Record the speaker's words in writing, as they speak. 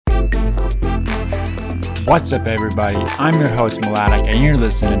What's up, everybody? I'm your host, Melodic, and you're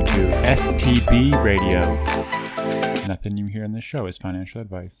listening to STB Radio. Nothing you hear in this show is financial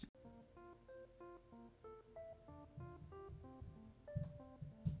advice.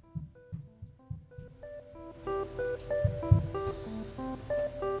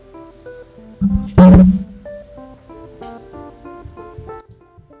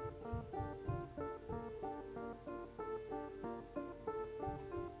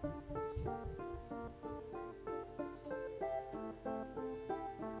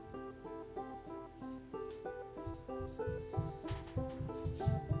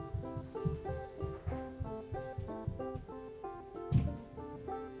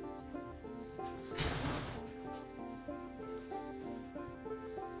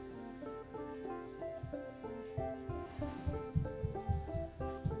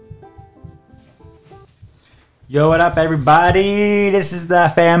 Yo, what up, everybody? This is the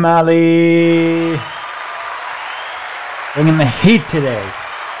family. Bringing the heat today.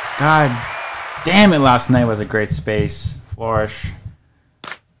 God damn it, last night was a great space. Flourish.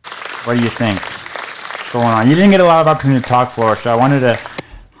 What do you think? What's going on? You didn't get a lot of opportunity to talk, Flourish, so I wanted to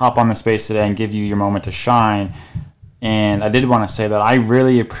hop on the space today and give you your moment to shine. And I did want to say that I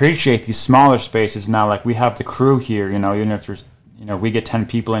really appreciate these smaller spaces now. Like, we have the crew here, even if there's, we get 10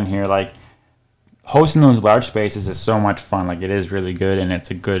 people in here, like, hosting those large spaces is so much fun. Like, it is really good, and it's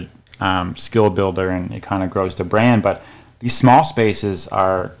a good skill builder, and it kind of grows the brand. But these small spaces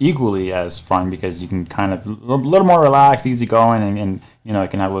are equally as fun because you can kind of a little more relaxed, easy going, and it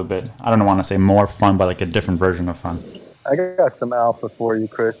can have a little bit, I don't want to say more fun, but like a different version of fun. I got some alpha for you,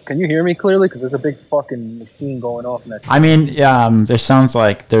 Chris. Can you hear me clearly? Because there's a big fucking machine going off next to I mean, there sounds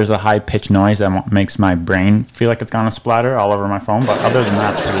like there's a high-pitched noise that makes my brain feel like it's going to splatter all over my phone, but other than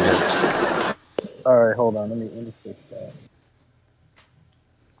that, it's pretty good. All right, hold on. Let me fix that.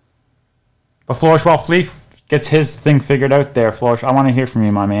 But Flourish, while Flea gets his thing figured out there, Flourish, I want to hear from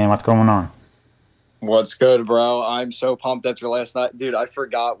you, my man. What's going on? What's good, bro? I'm so pumped after last night. Dude, I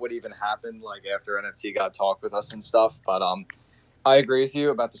forgot what even happened, like, after NFT got talked with us and stuff. But I agree with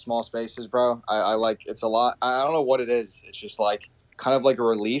you about the small spaces, bro. I like, it's a lot. I don't know what it is. It's just, like, kind of like a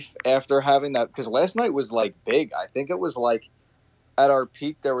relief after having that. Because last night was, like, big. I think it was, like, at our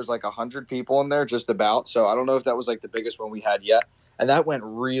peak, there was like 100 people in there, just about. So I don't know if that was like the biggest one we had yet. And that went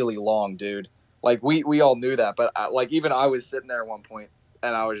really long, dude. Like, we all knew that. But even I was sitting there at one point,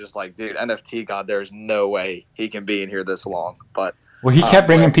 and I was just like, dude, NFT God, there's no way he can be in here this long. But well, he kept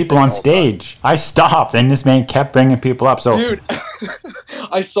bringing people on stage. I stopped, and this man kept bringing people up. So, dude,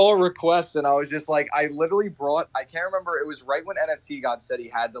 I saw requests, and I was just like, I literally brought, I can't remember, it was right when NFT God said he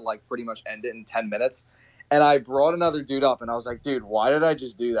had to like pretty much end it in 10 minutes. And I brought another dude up, and I was like, dude, why did I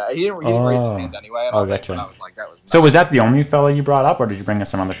just do that? He didn't raise his hand anyway. And gotcha. I was like, that was nuts. So was that the only fella you brought up, or did you bring in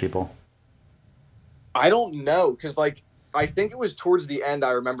some other people? I don't know, because, like, I think it was towards the end.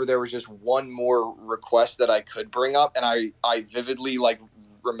 I remember there was just one more request that I could bring up, and I vividly, like,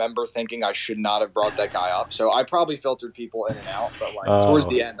 remember thinking I should not have brought that guy up. So I probably filtered people in and out, but, like, towards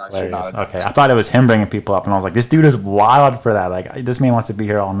the end, I should not have. Okay, I thought it was him bringing people up, and I was like, this dude is wild for that. Like, this man wants to be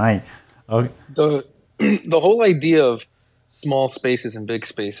here all night. Okay. The whole idea of small spaces and big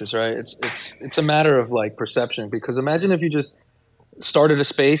spaces, right? It's a matter of like perception. Because imagine if you just started a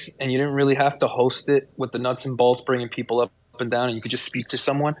space and you didn't really have to host it with the nuts and bolts, bringing people up and down, and you could just speak to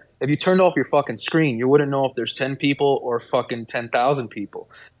someone. If you turned off your fucking screen, you wouldn't know if there's 10 people or fucking 10,000 people.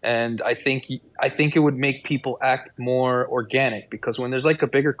 And I think it would make people act more organic, because when there's like a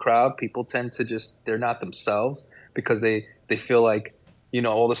bigger crowd, people tend to they're not themselves, because they feel like,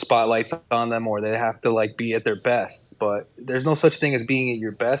 all the spotlight's on them, or they have to like be at their best. But there's no such thing as being at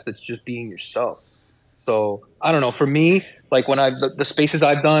your best. It's just being yourself. So I don't know. For me, like, when the spaces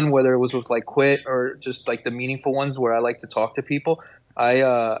I've done, whether it was with like Quit or just like the meaningful ones where I like to talk to people,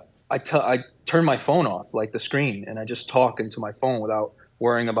 I turn my phone off, like the screen, and I just talk into my phone without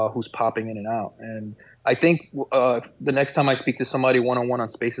worrying about who's popping in and out. And I think the next time I speak to somebody one-on-one on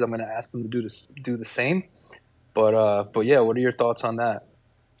spaces, I'm going to ask them to do the same. But yeah, what are your thoughts on that?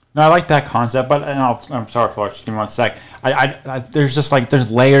 No, I like that concept, but I'm sorry, Flourish, just give me one sec. There's just like,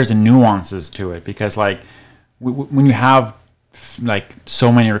 there's layers and nuances to it, because like when you have like so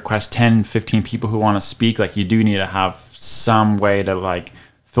many requests, 10, 15 people who want to speak, like, you do need to have some way to like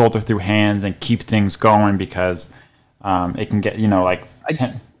filter through hands and keep things going, because it can get,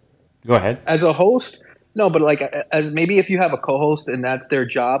 go ahead. As a host, no, but like, as maybe if you have a co-host and that's their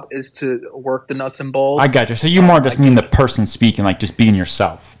job is to work the nuts and bolts. I got you. So you more just mean the person speaking, like just being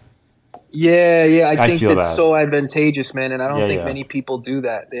yourself. Yeah, I think feel that's that. so advantageous, man. And I don't think Yeah. many people do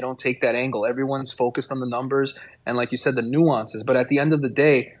that. They don't take that angle. Everyone's focused on the numbers and, like you said, the nuances. But at the end of the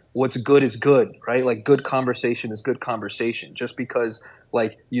day, what's good is good, right? Like good conversation is good conversation. Just because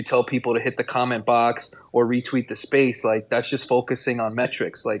like you tell people to hit the comment box or retweet the space, like that's just focusing on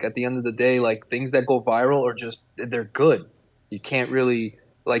metrics. Like at the end of the day, like things that go viral are just they're good. You can't really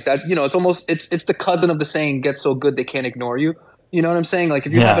like that. You know, it's almost it's the cousin of the saying "get so good they can't ignore you." You know what I'm saying? Like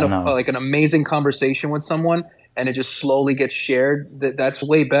if you're Yeah, having no. like an amazing conversation with someone and it just slowly gets shared, that's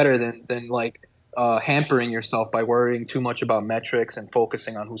way better than like hampering yourself by worrying too much about metrics and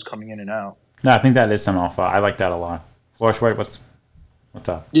focusing on who's coming in and out. No, I think that is some alpha. I like that a lot. Flourish, what's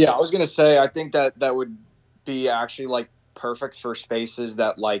up? Yeah, I was gonna say I think that would be actually like perfect for spaces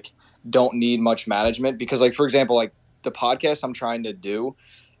that like don't need much management because like for example like the podcast I'm trying to do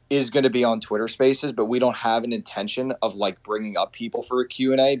is going to be on Twitter Spaces, but we don't have an intention of like bringing up people for a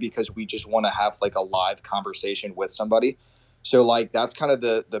Q&A because we just want to have like a live conversation with somebody. So like that's kind of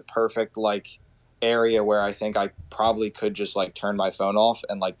the perfect like area where I think I probably could just like turn my phone off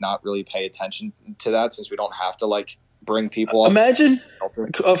and like not really pay attention to that since we don't have to like bring people up. Imagine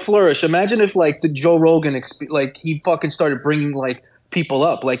Flourish. Imagine if like the Joe Rogan like he fucking started bringing like people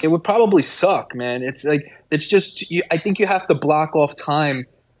up. Like it would probably suck, man. It's like it's just I think you have to block off time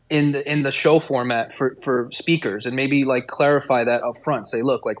in the show format for speakers and maybe like clarify that up front. Say,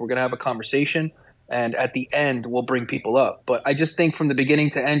 look, like we're gonna have a conversation and at the end we'll bring people up. But I just think from the beginning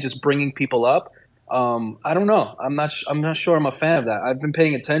to end, just bringing people up. I don't know. I'm not sure I'm a fan of that. I've been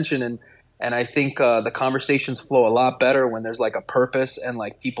paying attention and I think the conversations flow a lot better when there's like a purpose and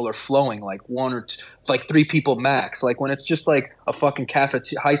like people are flowing like one or two, like three people max. Like when it's just like a fucking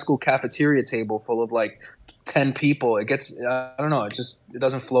high school cafeteria table full of like 10 people, it gets I don't know. It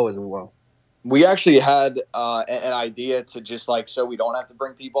doesn't flow as well. We actually had an idea to just like so we don't have to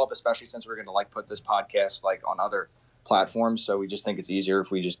bring people up, especially since we're going to like put this podcast like on other platforms. So we just think it's easier if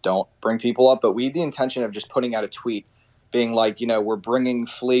we just don't bring people up. But we had the intention of just putting out a tweet being like, you know, we're bringing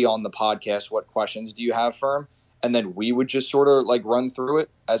Flea on the podcast. What questions do you have for him? And then we would just sort of like run through it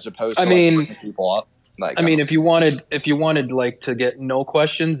as opposed to like bringing people up. Like, I mean, if you wanted like to get no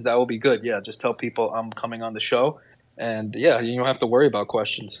questions, that would be good. Yeah, just tell people I'm coming on the show, and yeah, you don't have to worry about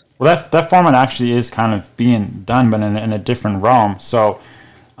questions. Well, that format actually is kind of being done, but in a different realm. So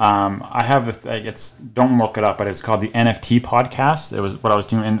I have don't look it up, but it's called the NFT podcast. It was what I was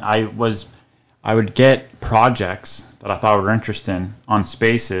doing, and I would get projects that I thought were interesting on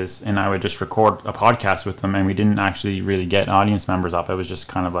Spaces, and I would just record a podcast with them, and we didn't actually really get audience members up. It was just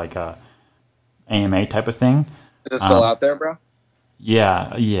kind of like a AMA type of thing. Is it still out there, bro?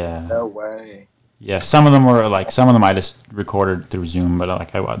 Yeah. No way. Yeah, some of them I just recorded through Zoom, but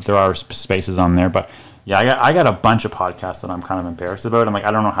like there are Spaces on there. But yeah, I got a bunch of podcasts that I'm kind of embarrassed about. I'm like,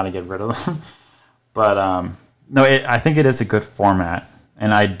 I don't know how to get rid of them. But no, I think it is a good format.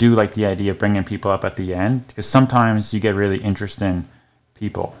 And I do like the idea of bringing people up at the end because sometimes you get really interesting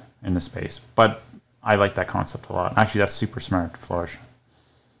people in the space. But I like that concept a lot. Actually, that's super smart, Flourish.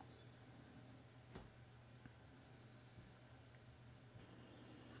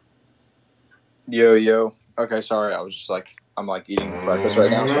 Yo. Okay, sorry. I was just like, I'm like eating breakfast right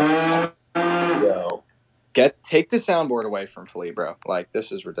now. So. Yo. Take the soundboard away from Flea, bro. Like,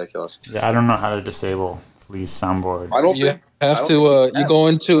 this is ridiculous. Yeah, I don't know how to disable Flea's soundboard.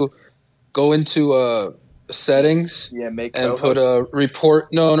 You go into settings. Yeah, make and put a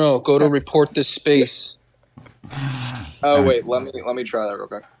report. No, go to report this space. Oh wait, let me try that real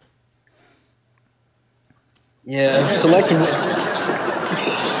quick. Yeah,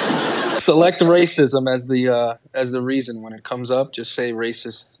 select racism as the reason when it comes up. Just say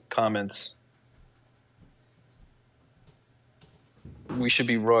racist comments. We should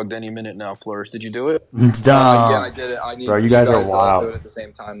be rugged any minute now, Flourish. Did you do it? Yeah, I did it. I need bro, you guys are wild. Do it at the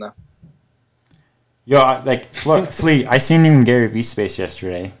same time, though. Yo, Flea, I seen you in Gary V's space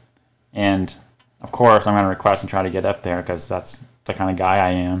yesterday, and of course I'm gonna request and try to get up there because that's the kind of guy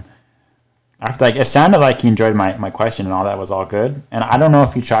I am. After it sounded like he enjoyed my question and all that was all good, and I don't know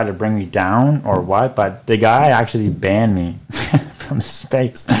if he tried to bring me down or what, but the guy actually banned me from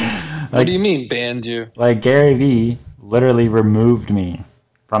space. What do you mean banned you? Like Gary V literally removed me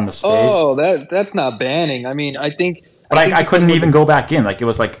from the space. Oh, that's not banning. I mean, I think. But I couldn't even go back in. Like it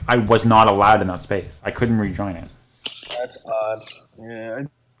was like I was not allowed in that space. I couldn't rejoin it. That's odd. Yeah.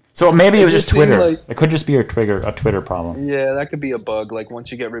 So maybe it was just Twitter. It could just be a Twitter problem. Yeah, that could be a bug. Like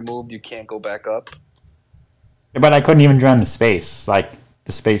once you get removed, you can't go back up. But I couldn't even join the space. Like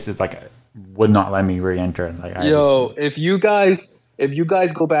the space is like would not let me re-enter. Like if you guys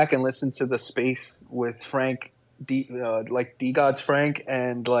go back and listen to the space with Frank, like D God's Frank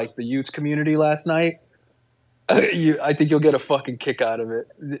and like the Utes community last night, I think you'll get a fucking kick out of it.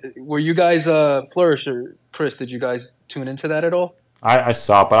 Were you guys Flourish or Chris? Did you guys tune into that at all? I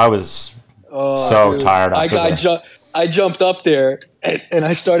saw it, but I was so dude, tired after I jumped up there and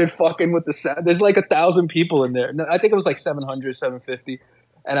I started fucking with the sound. There's like 1,000 people in there. No, I think it was like 700, 750.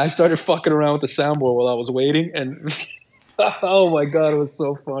 And I started fucking around with the soundboard while I was waiting. And oh my God, it was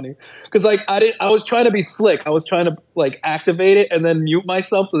so funny. Cause like I was trying to be slick. I was trying to like activate it and then mute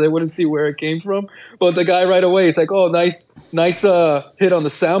myself so they wouldn't see where it came from. But the guy right away, he's like, oh, nice hit on the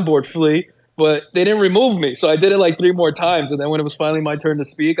soundboard, Flea. But they didn't remove me. So I did it like 3 more times. And then when it was finally my turn to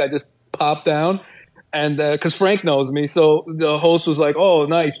speak, I just popped down. And because Frank knows me, so the host was like, "Oh,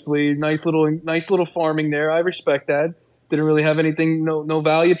 nice, Flea, nice little farming there. I respect that. Didn't really have anything, no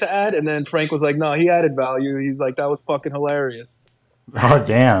value to add." And then Frank was like, "No, he added value. He's like, that was fucking hilarious." Oh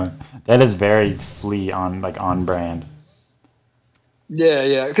damn, that is very Flea on brand.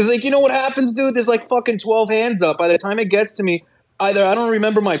 Yeah. Because like, you know what happens, dude? There's like fucking 12 hands up. By the time it gets to me, either I don't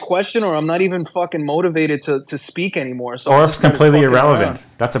remember my question or I'm not even fucking motivated to speak anymore. So or it's completely irrelevant.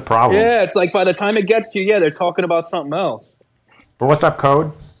 Around. That's a problem. Yeah, it's like by the time it gets to you, they're talking about something else. But what's up, Code?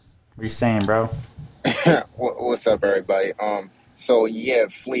 What are you saying, bro? What's up, everybody? So yeah,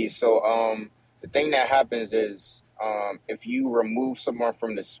 Flea. So the thing that happens is if you remove someone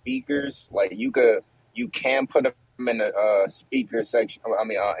from the speakers, like you can put them in the speaker section. I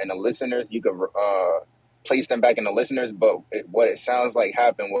mean, in the listeners, you could place them back in the listeners. But what it sounds like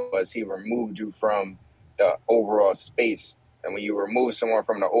happened was he removed you from the overall space. And when you remove someone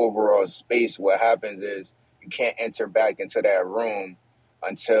from the overall space, what happens is you can't enter back into that room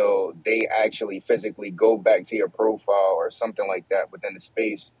until they actually physically go back to your profile or something like that within the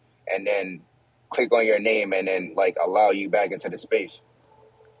space, and then click on your name and then like allow you back into the space.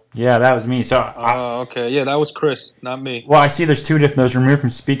 Yeah, that was me. So okay. Yeah, that was Chris, not me. Well, I see there's 2 different. There's remove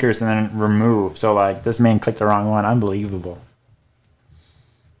from speakers and then remove. So like this man clicked the wrong one. Unbelievable.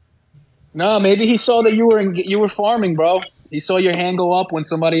 No, maybe he saw that you were farming, bro. He saw your hand go up when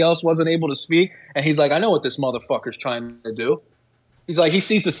somebody else wasn't able to speak, and he's like, "I know what this motherfucker's trying to do." He's like, he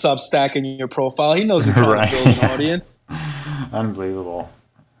sees the Substack in your profile. He knows you're trying to build an audience. Unbelievable,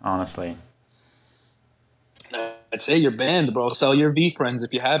 honestly. I'd say you're banned, bro. Sell your V friends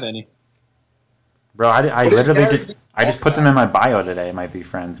if you have any. Bro, I literally did. I just put them in my bio today. My V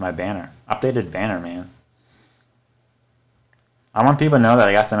friends, my banner, updated banner, man. I want people to know that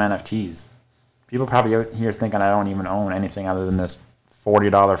I got some NFTs. People probably out here thinking I don't even own anything other than this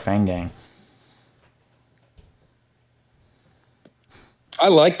 $40 Fang Gang. I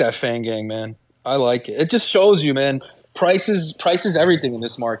like that Fang Gang, man. I like it. It just shows you, man. Price is everything in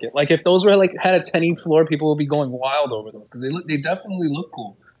this market. Like if those were like had a 10th floor, people would be going wild over them because they definitely look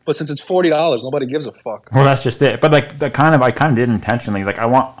cool. But since it's $40, nobody gives a fuck. Well, that's just it. But like I kind of did intentionally. Like I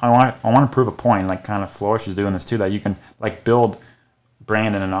want to prove a point. Like kind of Flourish is doing this too. That you can like build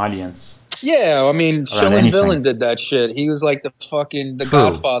brand and an audience. Yeah, I mean, Shilling Villain did that shit. He was like the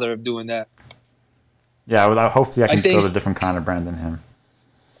godfather of doing that. Yeah, well, hopefully I can build a different kind of brand than him.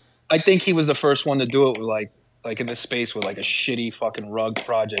 I think he was the first one to do it with like in this space with like a shitty fucking rug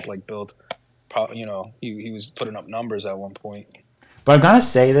project like built. You know, he was putting up numbers at one point. But I'm gonna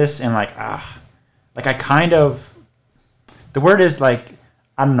say this and like I kind of, the word is like,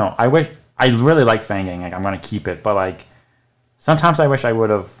 I don't know. I really like Fang Gang. Like I'm gonna keep it, but like sometimes I wish I would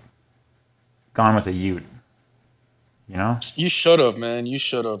have gone with a Ute. You know? You should have, man. You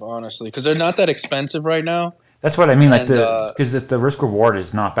should have, honestly, because they're not that expensive right now. That's what I mean. Like because the risk reward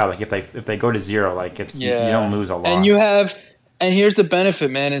is not bad. Like if they go to 0, like it's you don't lose a lot. And here's the benefit,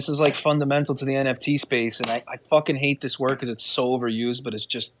 man. This is like fundamental to the NFT space, and I fucking hate this word because it's so overused, but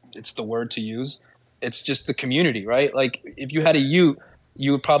it's the word to use. It's just the community, right? Like if you had a Ute,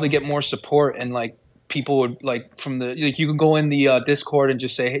 you would probably get more support, and like people would like you could go in the Discord and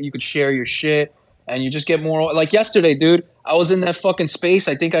just say, hey, you could share your shit, and you just get more. Like yesterday, dude, I was in that fucking space.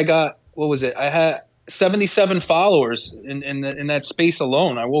 I think I got, what was it? I had 77 followers in that space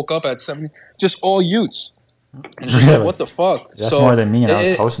alone. I woke up at 70, just all Utes. And just like, what the fuck? That's more than me, and I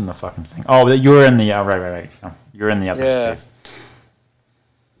was hosting the fucking thing. Oh, you were in the right. No, you're in the other space.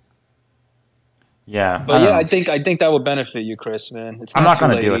 Yeah, but I think that would benefit you, Chris, man. I'm not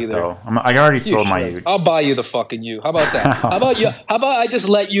gonna do it though. I already sold my Ute. I'll buy you the fucking Ute. How about that? How about I just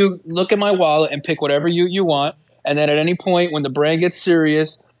let you look at my wallet and pick whatever Ute you want, and then at any point when the brand gets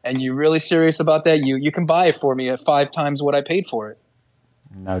serious and you're really serious about that Ute, you can buy it for me at 5 times what I paid for it.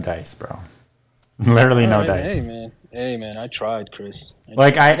 No dice, bro. Literally no dice. Hey man, I tried, Chris. I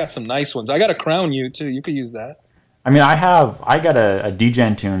got some nice ones. I got a Crown Ute too. You could use that. I mean, I got a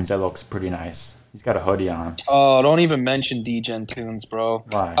DGen Tunes that looks pretty nice. He's got a hoodie on. Oh, don't even mention DGen Tunes, bro.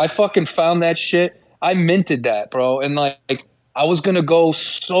 Why? I fucking found that shit. I minted that, bro. And like I was gonna go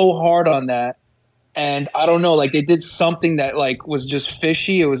so hard on that. and I don't know, like they did something that like was just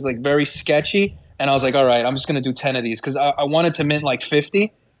fishy. It was like very sketchy, and I was like, all right, I'm just gonna do 10 of these because I wanted to mint like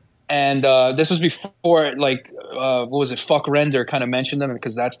 50. And this was before, like, what was it? Fuck Render kind of mentioned them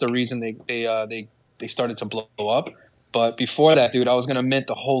because that's the reason they started to blow up. But before that, dude, I was gonna mint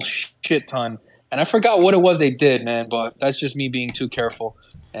the whole shit ton, and I forgot what it was they did, man. But that's just me being too careful,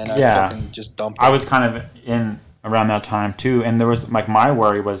 and I fucking just dumped it. I was kind of in around that time too, and there was like my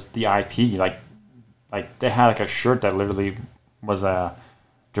worry was the IP, like they had like a shirt that literally was a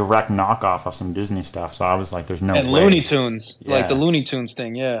direct knockoff of some Disney stuff. So I was like, "There's no and way." Looney Tunes, Yeah. like the Looney Tunes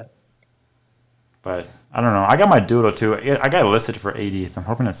thing, yeah. But I don't know. I got my Doodle too. I got it listed for 80th. I'm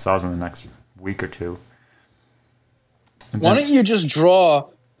hoping it sells in the next week or two. Why don't you just draw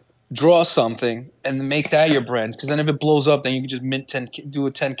something and make that your brand? Because then if it blows up, then you can just mint 10, do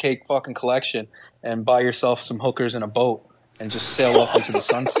a 10K fucking collection and buy yourself some hookers and a boat and just sail off into the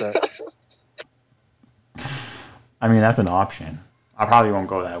sunset. I mean, that's an option. I probably won't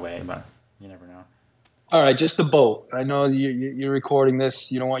go that way, but you never know. All right, just a boat. I know you're recording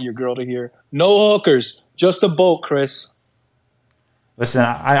this. You don't want your girl to hear. No hookers, just a boat, Chris. Listen,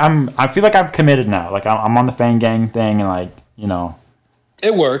 I feel like I'm committed now. Like I'm on the Fang Gang thing, and like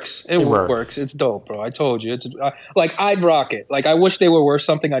it works. It works. works. It's dope, bro. I told you. It's like I'd rock it. Like I wish they were worth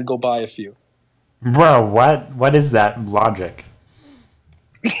something. I'd go buy a few. Bro, what is that logic?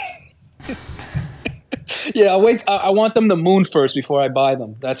 Yeah, I want them to moon first before I buy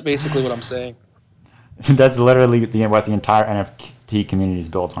them. That's basically what I'm saying. That's literally what the entire NFT community is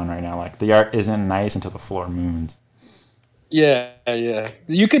built on right now. Like the art isn't nice until the floor moons. Yeah.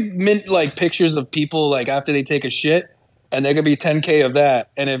 You could mint like pictures of people like after they take a shit, and there could be 10K of that.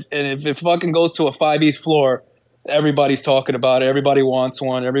 And if it fucking goes to a 5 ETH floor, everybody's talking about it. Everybody wants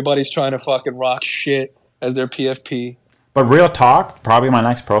one. Everybody's trying to fucking rock shit as their PFP. But real talk, probably my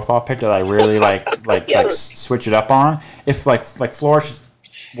next profile pic that I really like switch it up on. If like Flourish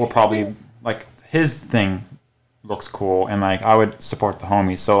will probably like his thing looks cool, and like I would support the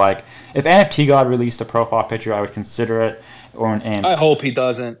homies. So like if NFT God released a profile picture, I would consider it. I hope he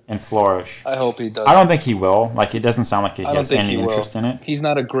doesn't. And Flourish. I hope he doesn't. I don't think he will. Like it doesn't sound like he has any interest in it. He's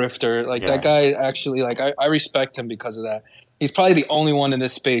not a grifter. Like that guy actually. Like I respect him because of that. He's probably the only one in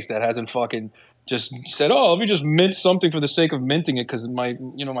this space that hasn't fucking just said, "Oh, let me just mint something for the sake of minting it because my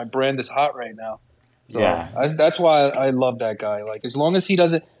brand is hot right now." So that's why I love that guy. Like as long as he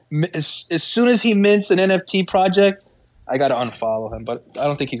doesn't, as soon as he mints an NFT project, I gotta unfollow him. But I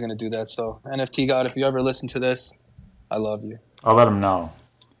don't think he's gonna do that. So NFT God, if you ever listen to this, I love you. I'll let him know.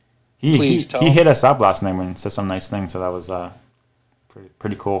 He hit us up last night and said some nice things, so that was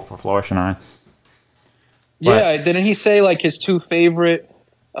pretty cool for Flourish and I. Yeah, didn't he say like his two favorite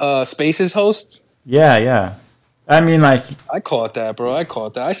Spaces hosts? Yeah. I mean, like I caught that, bro. I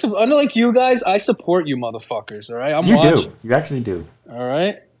caught that. Unlike you guys, I support you, motherfuckers. All right, you do. You actually do. All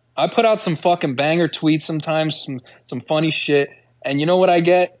right, I put out some fucking banger tweets sometimes, some funny shit, and you know what I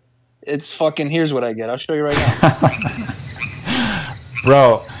get? It's fucking. Here's what I get. I'll show you right now.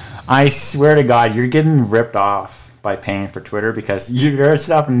 Bro, I swear to God, you're getting ripped off by paying for Twitter because your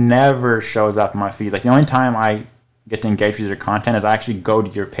stuff never shows up in my feed. Like the only time I get to engage with your content is I actually go to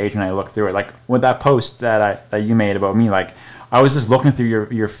your page and I look through it. Like with that post that you made about me, like I was just looking through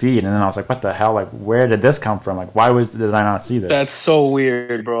your feed and then I was like, what the hell? Like where did this come from? Like did I not see this? That's so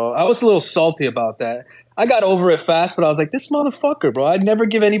weird, bro. I was a little salty about that. I got over it fast, but I was like, this motherfucker, bro. I'd never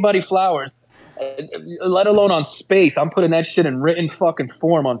give anybody flowers, let alone on Space. I'm putting that shit in written fucking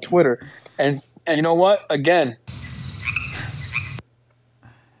form on Twitter. And you know what? Again.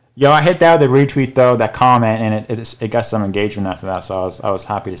 Yo, I hit that with a retweet though, that comment, and it got some engagement after that, so I was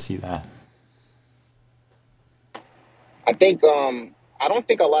happy to see that. I think I don't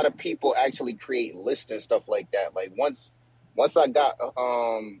think a lot of people actually create lists and stuff like that. Like once I got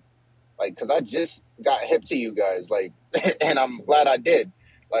like because I just got hip to you guys, like, and I'm glad I did.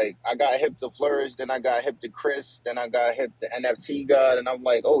 Like I got hip to Flourish, then I got hip to Chris, then I got hip to NFT God, and I'm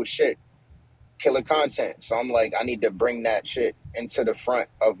like, oh shit, killer content. So I'm like, I need to bring that shit into the front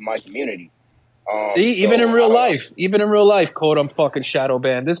of my community. See, so even in real life, code, I'm fucking shadow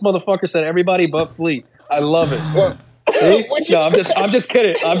banned. This motherfucker said everybody but Flea. I love it. Well, no, I'm just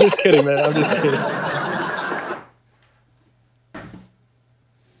kidding. I'm just kidding, man. I'm just kidding.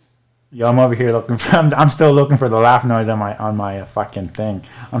 Yo, I'm over here looking for. I'm still looking for the laugh noise on my fucking thing.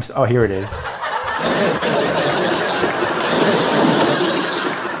 Oh, here it is.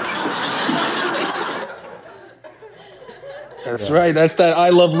 That's right. That's that I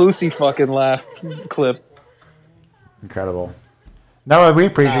Love Lucy fucking laugh clip. Incredible. No, we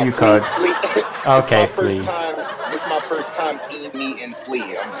appreciate you, Code. Okay, Flea. This is my first time eating meat in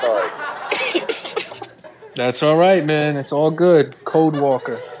Flea. I'm sorry. That's all right, man. It's all good. Code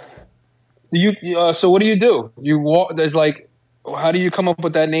Walker. So what do? You walk. There's like, how do you come up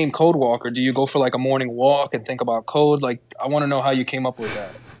with that name, Code Walker? Do you go for like a morning walk and think about code? Like, I want to know how you came up with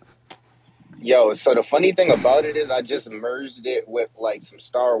that. Yo, so the funny thing about it is I just merged it with like some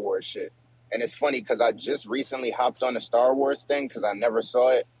Star Wars shit. And it's funny because I just recently hopped on the Star Wars thing because I never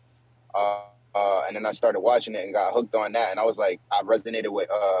saw it. And then I started watching it and got hooked on that. And I was like, I resonated with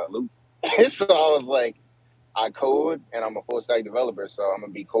Luke. So I was like, I code and I'm a full stack developer. So I'm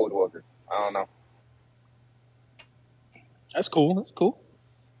going to be Code Walker. I don't know. That's cool. That's cool.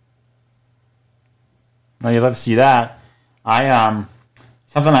 Well, you love to see that.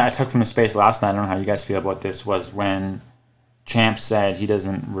 Something I took from the space last night, I don't know how you guys feel about this, was when Champ said he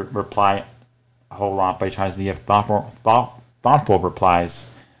doesn't reply a whole lot, but he tries to give thoughtful replies.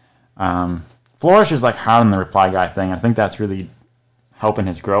 Flourish is like hard on the reply guy thing. I think that's really helping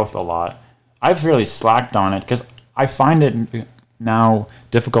his growth a lot. I've really slacked on it because I find it now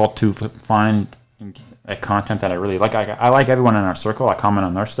difficult to find content that I really like. I like everyone in our circle. I comment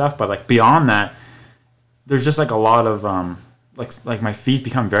on their stuff, but like beyond that, there's just like a lot of like my feeds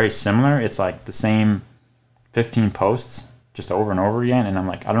become very similar. It's like the same 15 posts just over and over again, and I'm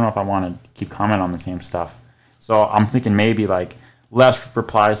like, I don't know if I want to keep commenting on the same stuff. So I'm thinking maybe like less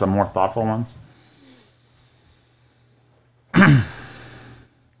replies but more thoughtful ones.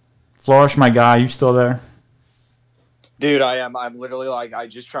 Flourish, my guy, you still there? Dude, I am. I'm literally like, I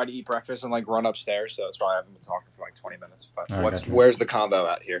just tried to eat breakfast and like run upstairs, so that's why I haven't been talking for like 20 minutes. But where's the combo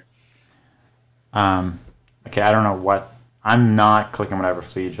at here? Okay, I don't know what. I'm not clicking whatever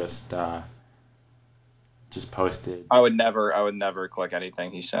Flea just posted. I would never click anything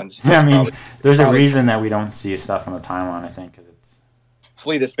he sends. I mean, there's a reason that we don't see his stuff on the timeline, I think, because it's...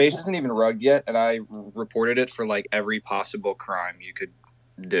 Flea, the space isn't even rugged yet, and I reported it for like every possible crime you could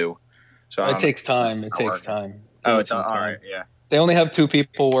do. So it takes time. It takes time. Oh, it's all right. Yeah. They only have 2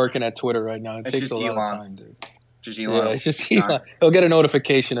 people working at Twitter right now. It It's takes a just lot Elon. of time, dude. Just Elon. Yeah, it's just Elon. He'll get a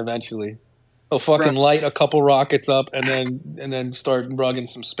notification eventually. He'll fucking light a couple rockets up and then start rugging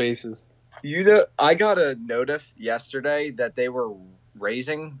some spaces. You know, I got a notif yesterday that they were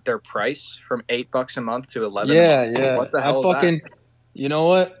raising their price from $8 a month to $11. Yeah. What the hell is that? You know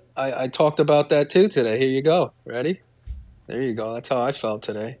what? I talked about that too today. Here you go. Ready? There you go. That's how I felt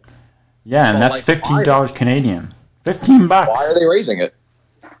today. Yeah, and Well, that's like, $15 Canadian. $15. Why are they raising it?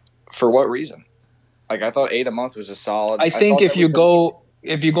 For what reason? Like, I thought $8 a month was a solid. I think if you go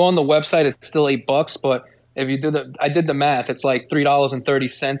on the website, it's still $8. But if you I did the math. It's like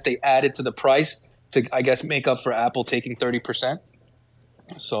 $3.30 they added to the price to, I guess, make up for Apple taking 30%.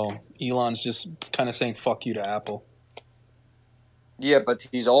 So Elon's just kind of saying "fuck you" to Apple. Yeah, but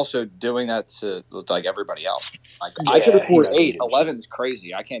he's also doing that to like everybody else. Like, I could afford 8. 11 is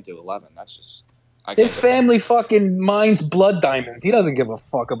crazy. I can't do 11. That's just... His family fucking mines blood diamonds. He doesn't give a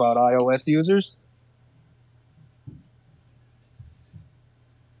fuck about iOS users.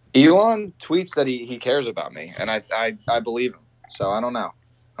 Elon tweets that he cares about me, and I believe him. So I don't know.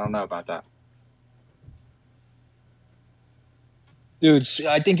 I don't know about that. Dude,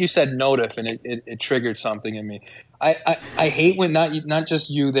 I think you said notif, and it triggered something in me. I hate when not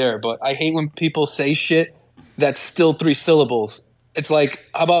just you there, but I hate when people say shit that's still 3 syllables. It's like,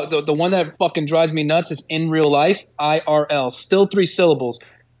 how about the one that fucking drives me nuts is in real life, IRL, still 3 syllables.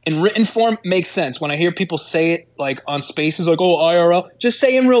 In written form, makes sense. When I hear people say it like on spaces, like, oh, IRL, just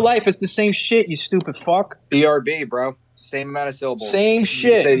say in real life. It's the same shit, you stupid fuck. BRB, bro. Same amount of syllables. Same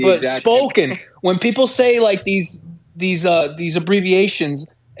shit, but spoken. When people say like these abbreviations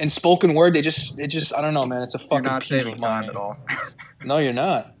in spoken word, they just I don't know, man. It's a fucking. You're not saving time at all. No, you're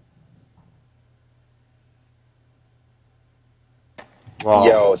not. Wow.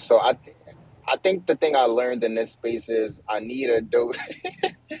 Yo, so I think the thing I learned in this space is I need a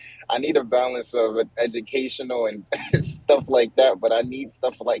balance of educational and stuff like that, but I need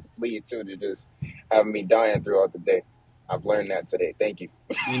stuff like Flea too to just have me dying throughout the day. I've learned that today. Thank you.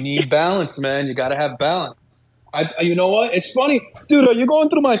 You need balance, man. You got to have balance. You know what? It's funny, dude. Are you going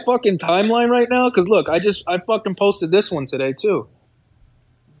through my fucking timeline right now? Because look, I fucking posted this one today too.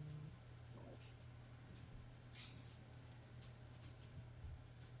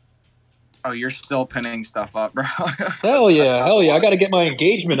 Oh, you're still pinning stuff up, bro. Hell yeah. I got to get my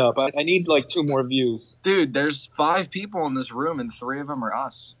engagement up. I need like 2 more views. Dude, there's 5 people in this room, and 3 of them are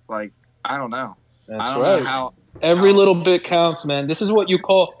us. Like, I don't know. That's I don't right. know how. Every little bit counts, man. This is what you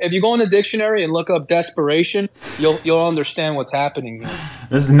call. If you go in the dictionary and look up desperation, you'll understand what's happening here.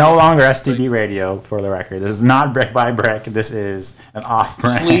 This is no longer STB radio, for the record. This is not Brick by Brick. This is an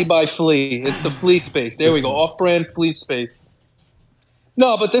off-brand. Flea by Flea. It's the Flea space. There we go. Off-brand Flea space.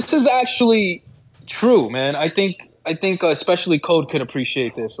 No, but this is actually True, man. I think especially Code could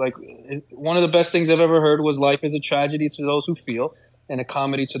appreciate this. Like, one of the best things I've ever heard was life is a tragedy to those who feel and a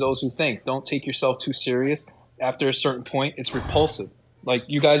comedy to those who think. Don't take yourself too serious. After a certain point, it's repulsive. Like,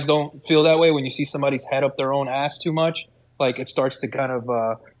 you guys don't feel that way when you see somebody's head up their own ass too much? Like, it starts to kind of,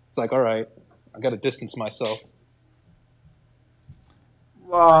 it's like, all right, I got to distance myself.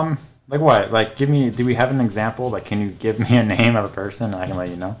 Like what? Like, do we have an example? Like, can you give me a name of a person and I can let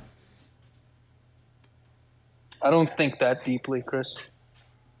you know? I don't think that deeply, Chris.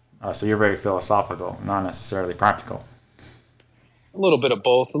 So you're very philosophical, not necessarily practical. A little bit of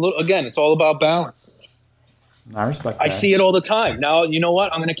both. Again, it's all about balance. I respect that. I see it all the time. Now, you know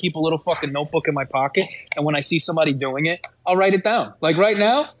what? I'm going to keep a little fucking notebook in my pocket, and when I see somebody doing it, I'll write it down. Like right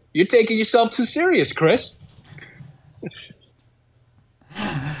now, you're taking yourself too serious, Chris.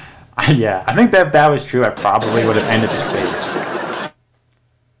 Yeah, I think that if that was true, I probably would have ended the space.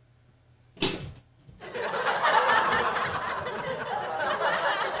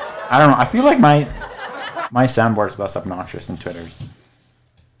 I don't know. I feel like my soundboard's less obnoxious than Twitter's.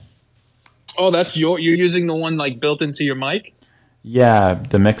 Oh, that's you're using the one like built into your mic? Yeah,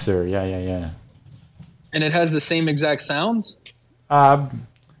 the mixer. Yeah. And it has the same exact sounds? I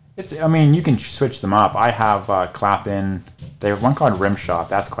mean, you can switch them up. I have clap in. They have one called Rimshot.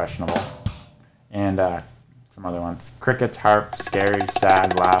 That's questionable. And some other ones. Crickets, harp, scary,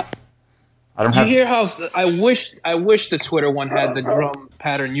 sad, laugh. I don't have. You hear how I wish the Twitter one had the drum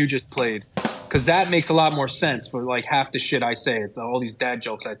pattern you just played, because that makes a lot more sense for like half the shit I say. It's all these dad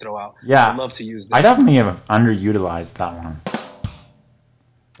jokes I throw out. Yeah, I love to use that. I definitely have underutilized that one.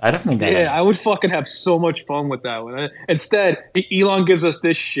 I definitely got it. I would fucking have so much fun with that one. Instead, Elon gives us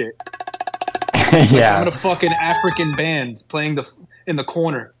this shit. Yeah, I'm in a fucking African band playing in the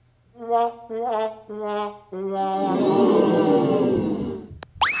corner.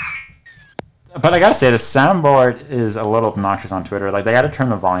 But I gotta say, the soundboard is a little obnoxious on Twitter. Like, they gotta turn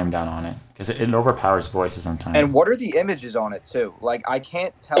the volume down on it because it overpowers voices sometimes. And what are the images on it too? Like, I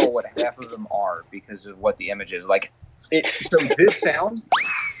can't tell what half of them are because of what the image is. Like, so this sound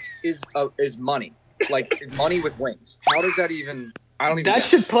is money, like money with wings. How does that even? I don't even. That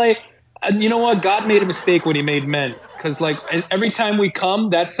should play. And you know what? God made a mistake when He made men, because like every time we come,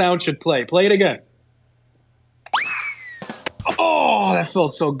 that sound should play. Play it again. Oh, that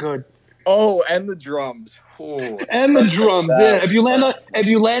felt so good. Oh, and the drums. Ooh, and the drums. Yeah, if you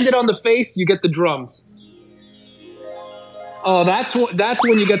landed on the face, you get the drums. Oh, that's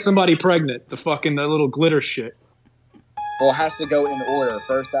when you get somebody pregnant. The little glitter shit. Well, it has to go in order.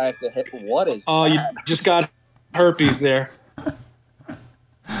 First, I have to hit. What is? Oh, you just got herpes there.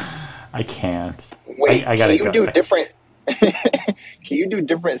 I can't. Wait, I gotta can you go. do different? Can you do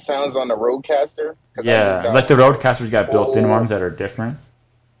different sounds on the Roadcaster? Yeah, like the Roadcaster's got built-in ones that are different.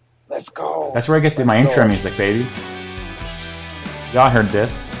 Let's go. That's where I get my intro music, baby. Y'all heard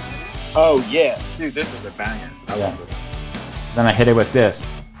this? Oh yeah, dude, this is a banger. I love this. Then I hit it with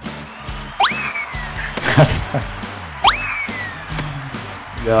this.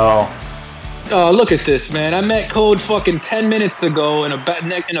 Yo. Oh, look at this, man. I met Code fucking 10 minutes ago in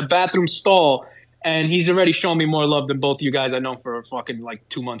a bathroom stall, and he's already shown me more love than both of you guys I've known for fucking like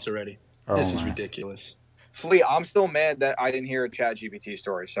 2 months already. This is ridiculous. Flea, I'm still mad that I didn't hear a ChatGPT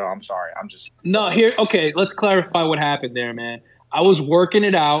story, so I'm sorry. Okay, let's clarify what happened there, man. I was working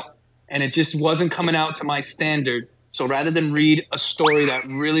it out, and it just wasn't coming out to my standard. So rather than read a story that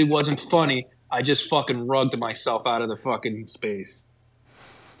really wasn't funny, I just fucking rugged myself out of the fucking space.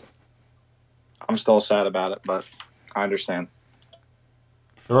 I'm still sad about it, but I understand.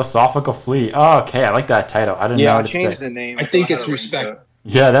 Philosophical Flea. Oh, okay. I like that title. I didn't know I changed the name. I think it's respect.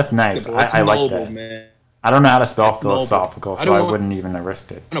 Yeah, that's nice. I like that. Man. I don't know how to spell philosophical, so I wouldn't even have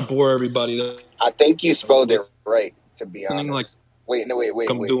risked it. I'm going to bore everybody, though. I think you spelled it right, to be honest. Like, wait.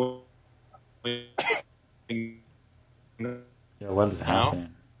 Yeah, what is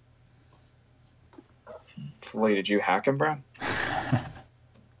happening? Flea, did you hack him, bro?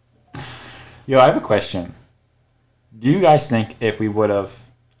 Yo, I have a question. Do you guys think if we would have...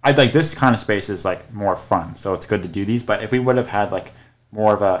 I'd like this kind of space is like more fun, so it's good to do these, but if we would have had like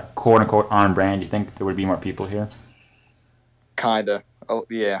more of a quote-unquote on-brand, do you think there would be more people here? Kinda. Oh,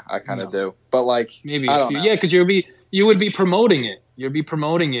 yeah, I kind of do. But like... Maybe a few. Yeah, because you would be promoting it. You'd be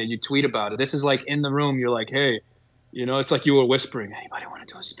promoting it. You tweet about it. This is like in the room, you're like, hey, it's like you were whispering, anybody want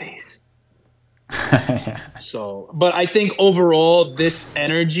to do a space? Yeah. So, but I think overall, this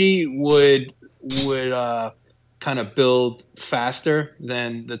energy would kind of build faster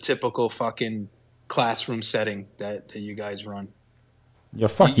than the typical fucking classroom setting that you guys run. Yo,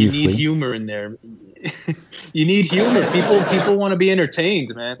 fuck You you, need Flea. humor in there. You need humor. People want to be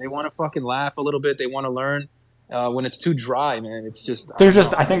entertained, man. They want to fucking laugh a little bit. They want to learn. When it's too dry, man, it's just.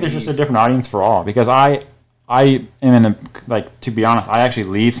 I think there's just a different audience for all, because I am in a, like, to be honest, I actually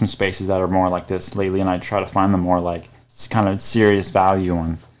leave some spaces that are more like this lately, and I try to find the more like kind of serious value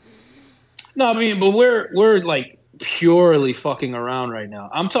ones. No, I mean, but we're like purely fucking around right now.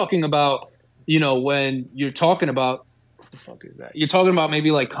 I'm talking about, when you're talking about what the fuck is that? You're talking about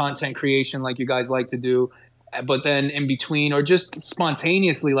maybe like content creation, like you guys like to do, but then in between or just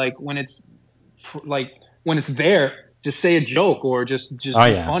spontaneously, like when it's there, just say a joke or just Oh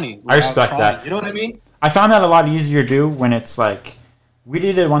be yeah, funny I without respect trying. that. You know what I mean? I found that a lot easier to do when it's like, we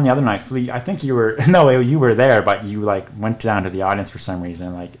did it one the other night, Flea. I think you were no, you were there, but you like went down to the audience for some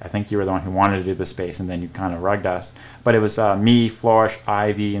reason. Like, I think you were the one who wanted to do the space, and then you kind of rugged us. But it was me, Flourish,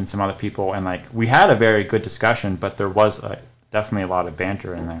 Ivy, and some other people, and like we had a very good discussion. But there was definitely a lot of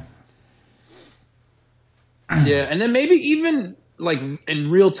banter in there. Yeah, and then maybe even like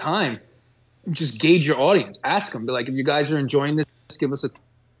in real time, just gauge your audience. Ask them, be like, if you guys are enjoying this, give us a.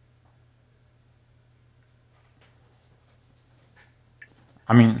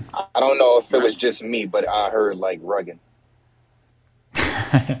 I mean, I don't know if it was just me, but I heard like rugging.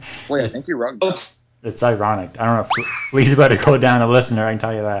 Wait, I think you rugged. Though. It's ironic. I don't know if Flea's about to go down a listener, I can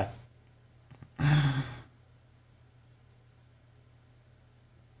tell you that.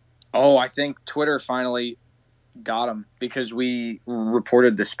 Oh, I think Twitter finally got him because we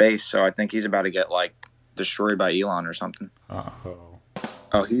reported the space, so I think he's about to get like destroyed by Elon or something.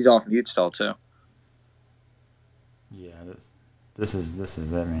 Oh, he's off mute still too. Yeah, this is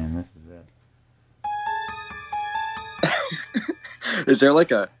it, man. This is it. Is there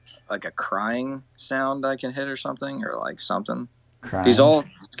like a crying sound I can hit or something, or like something? Crying? These all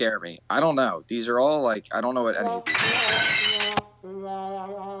scare me. I don't know. These are all like, I don't know what any of these.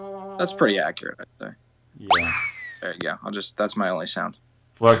 That's pretty accurate, I'd say. Yeah. There you go. That's my only sound.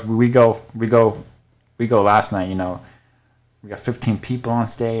 Look, we go last night, we got 15 people on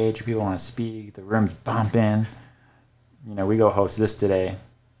stage, people want to speak, the room's bumping. We go host this today.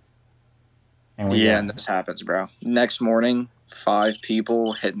 And and this happens, bro. Next morning, 5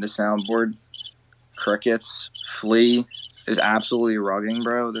 people hitting the soundboard. Crickets. Flea is absolutely rugging,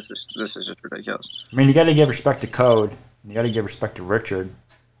 bro. This is just ridiculous. I mean, you got to give respect to Code. You got to give respect to Richard.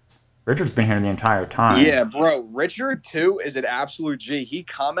 Richard's been here the entire time. Yeah, bro. Richard too is an absolute G. He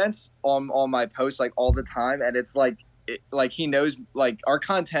comments on my posts like all the time, and it's like he knows like our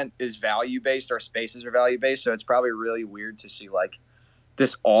content is value based, our spaces are value based, so it's probably really weird to see like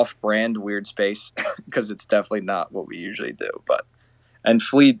this off-brand weird space because it's definitely not what we usually do. And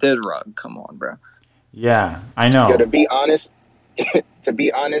Flea did rug. Come on, bro. Yeah, I know. Yo, to be honest,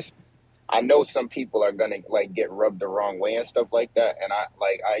 I know some people are gonna like get rubbed the wrong way and stuff like that, and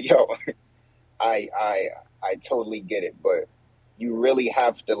I totally get it, but you really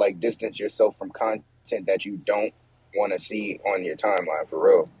have to like distance yourself from content that you don't want to see on your timeline for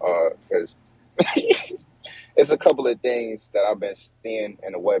real, because it's a couple of things that I've been seeing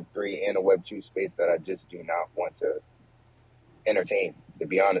in the Web3 and the Web2 space that I just do not want to entertain, to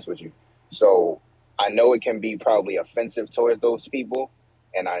be honest with you. So I know it can be probably offensive towards those people.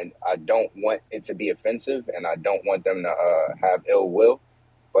 And I don't want it to be offensive, and I don't want them to have ill will.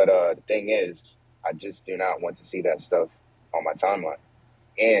 But the thing is, I just do not want to see that stuff on my timeline.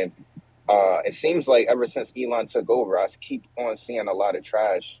 And it seems like ever since Elon took over, I keep on seeing a lot of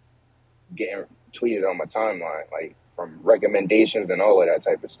trash getting tweeted on my timeline, like from recommendations and all of that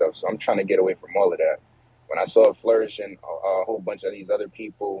type of stuff. So I'm trying to get away from all of that. When I saw Flourish and a whole bunch of these other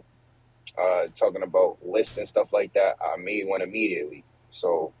people talking about lists and stuff like that, I made one immediately.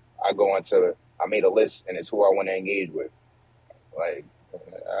 So I made a list, and it's who I want to engage with. Like,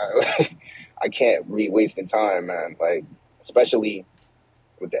 I can't be wasting time, man. Like, especially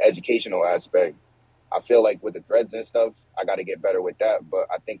with the educational aspect. I feel like with the threads and stuff, I got to get better with that. But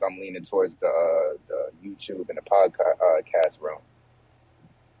I think I'm leaning towards the YouTube and the podcast realm.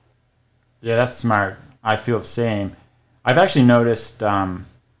 Yeah, that's smart. I feel the same. I've actually noticed. I'm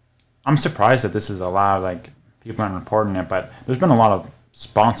surprised that this is allowed. Like, people aren't reporting it, but there's been a lot of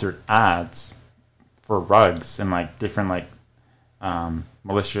sponsored ads for rugs and like different like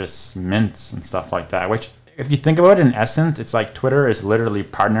malicious mints and stuff like that, which if you think about it, in essence, it's like Twitter is literally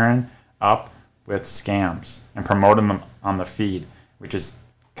partnering up with scams and promoting them on the feed, which is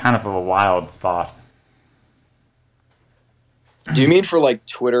kind of a wild thought. Do you mean for like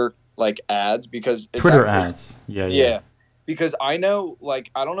Twitter like ads? Because it's Twitter ads. Yeah. Because I know, like,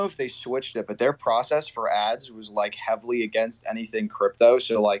 I don't know if they switched it, but their process for ads was, like, heavily against anything crypto.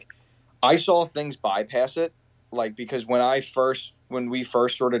 So, like, I saw things bypass it, like, because when I first when we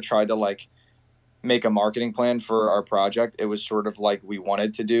first sort of tried to like make a marketing plan for our project, it was sort of like we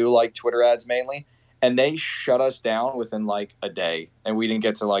wanted to do like Twitter ads mainly, and they shut us down within like a day, and we didn't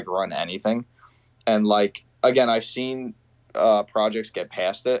get to like run anything. And like again, I've seen projects get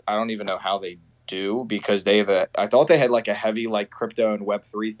past it. I don't even know how they do, because they have I thought they had like a heavy like crypto and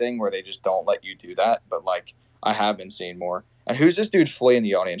Web3 thing where they just don't let you do that, but like I have been seeing more. And who's this dude Flea in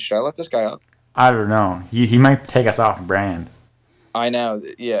the audience? Should I let this guy up? I don't know. He might take us off brand. I know.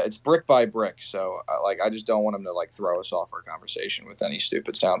 Yeah, it's brick by brick. So, I just don't want him to, like, throw us off our conversation with any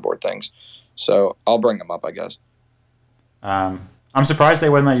stupid soundboard things. So, I'll bring them up, I guess. I'm surprised they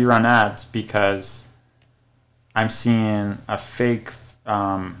wouldn't let you run ads, because I'm seeing a fake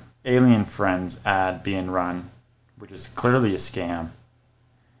Alien Friends ad being run, which is clearly a scam.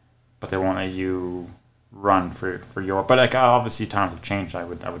 But they won't let you run for your... But, like, obviously times have changed, I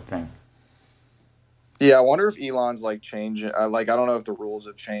would think. Yeah, I wonder if Elon's like change. Like, I don't know if the rules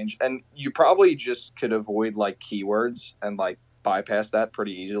have changed, and you probably just could avoid like keywords and like bypass that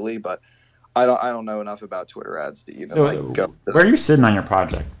pretty easily. But I don't know enough about Twitter ads to even like go. Where are you sitting on your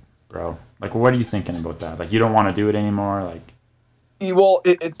project, bro? Like, what are you thinking about that? Like, you don't want to do it anymore? Like, well,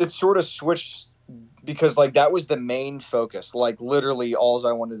 it sort of switched, because like that was the main focus. Like literally, all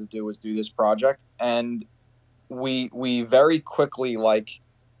I wanted to do was do this project, and we very quickly like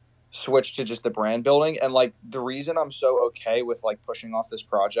switch to just the brand building. And like the reason I'm so okay with like pushing off this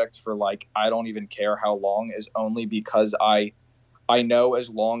project for like I don't even care how long is only because I know as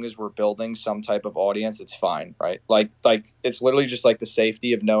long as we're building some type of audience, it's fine, right? Like it's literally just like the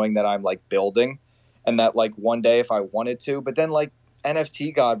safety of knowing that I'm like building, and that like one day if I wanted to. But then like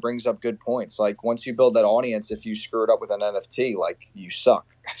NFT God brings up good points. Like once you build that audience, if you screw it up with an NFT, like you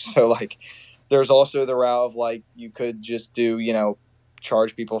suck. So like there's also the route of like you could just do,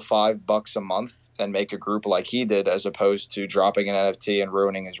 charge people $5 a month and make a group like he did, as opposed to dropping an NFT and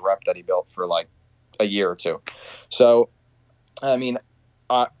ruining his rep that he built for like a year or two. So, I mean,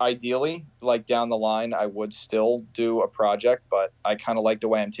 ideally, like down the line, I would still do a project, but I kind of like the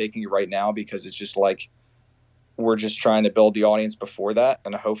way I'm taking it right now, because it's just like we're just trying to build the audience before that,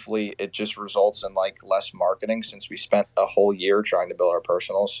 and hopefully it just results in like less marketing, since we spent a whole year trying to build our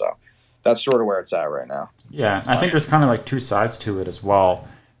personals. So that's sort of where it's at right now. Yeah, I think there's kind of like two sides to it as well,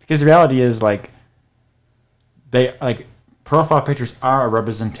 because the reality is like they like profile pictures are a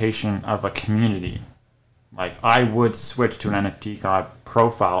representation of a community. Like I would switch to an NFT God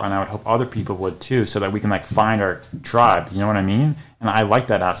profile, and I would hope other people would too, so that we can like find our tribe. You know what I mean? And I like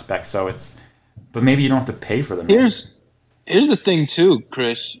that aspect. So it's, but maybe you don't have to pay for them. Here's the thing too,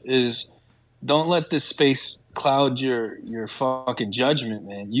 Chris, is don't let this space cloud your fucking judgment,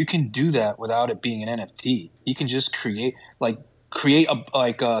 man. You can do that without it being an NFT. You can just create a thing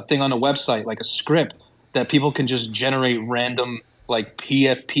on a website, like a script that people can just generate random like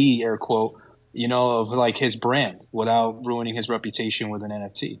PFP air quote, of like his brand without ruining his reputation with an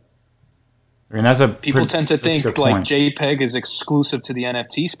NFT. I mean, people tend to think like JPEG is exclusive to the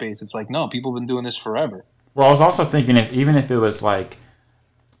NFT space. It's like, no, people have been doing this forever. Well, I was also thinking even if it was like,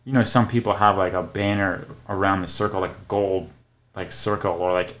 some people have like a banner around the circle, like a gold like circle, or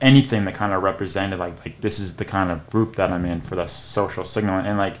like anything that kind of represented like this is the kind of group that I'm in for the social signal.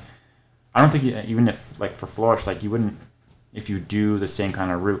 And like I don't think even if like for Flourish, like you wouldn't, if you do the same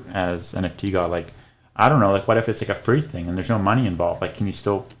kind of route as NFT God, like I don't know, like what if it's like a free thing and there's no money involved? Like can you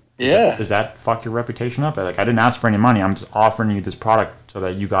still does that fuck your reputation up? Like I didn't ask for any money, I'm just offering you this product so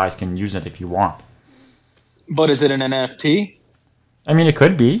that you guys can use it if you want. But is it an NFT? I mean, it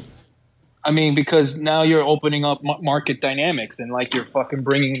could be. I mean, because now you're opening up market dynamics, and like you're fucking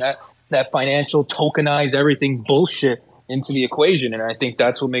bringing that financial tokenized everything bullshit into the equation. And I think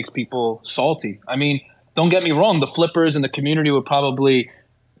that's what makes people salty. I mean, don't get me wrong. The flippers and the community would probably,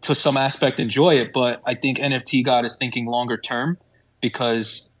 to some aspect, enjoy it. But I think NFT God is thinking longer term,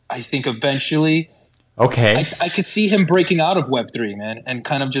 because I think eventually, I could see him breaking out of Web3, man, and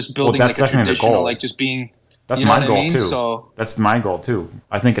kind of just building like a traditional, like just being. That's my goal too. So, that's my goal too.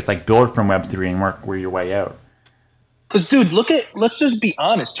 I think it's like build from Web3 and work your way out. Because, dude, let's just be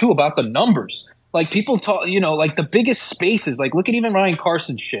honest too about the numbers. Like people talk, like the biggest spaces. Like look at even Ryan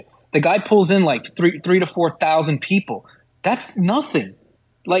Carson's shit. The guy pulls in like 3,000 to 4,000 people. That's nothing.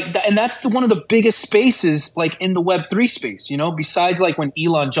 Like, and that's one of the biggest spaces like in the Web3 space. Besides like when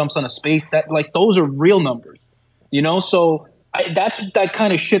Elon jumps on a space, that like those are real numbers. So that's that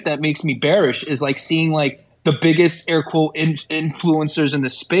kind of shit that makes me bearish. Is like seeing like the biggest air quote influencers in the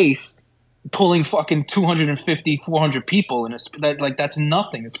space pulling fucking 250, 400 people in that's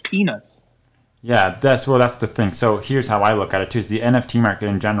nothing. It's peanuts. Yeah, that's the thing. So here's how I look at it too: is the NFT market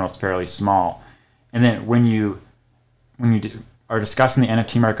in general is fairly small, and then when you do are discussing the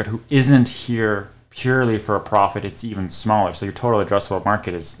NFT market who isn't here purely for a profit, it's even smaller. So your total addressable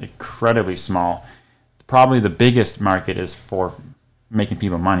market is incredibly small. Probably the biggest market is for making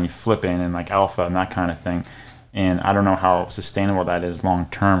people money, flipping and like alpha and that kind of thing. And I don't know how sustainable that is long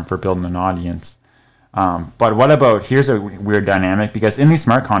term for building an audience. But what about, here's a weird dynamic, because in these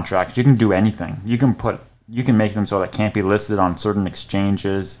smart contracts, you can do anything. You can make them so that can't be listed on certain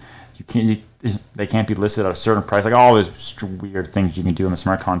exchanges. They can't be listed at a certain price. Like all these weird things you can do in the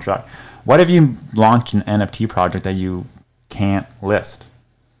smart contract. What if you launched an NFT project that you can't list?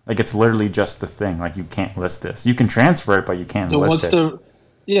 Like it's literally just the thing. Like you can't list this. You can transfer it, but you can't list it.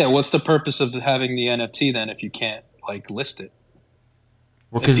 What's the purpose of having the NFT then if you can't like list it?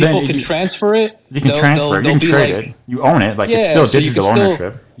 Well, because people can transfer it. You can transfer it. You can trade it. You own it. Like it's still digital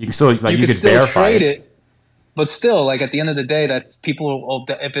ownership. You can still you could verify trade it. But still, like at the end of the day, that's people.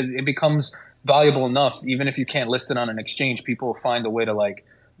 If it becomes valuable enough, even if you can't list it on an exchange, people will find a way to like.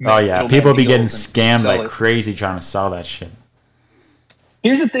 People be getting scammed like crazy trying to sell that shit.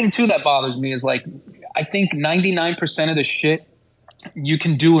 Here's the thing too that bothers me is like I think 99% of the shit you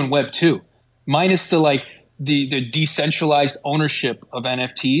can do in Web 2, minus the decentralized ownership of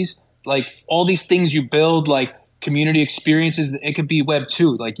NFTs. Like all these things you build, like community experiences, it could be Web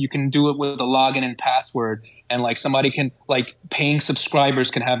 2. Like you can do it with a login and password, and like somebody can like paying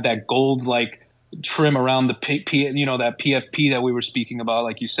subscribers can have that gold like trim around the that PFP that we were speaking about,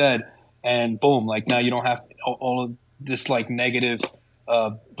 like you said, and boom, like now you don't have all of this like negative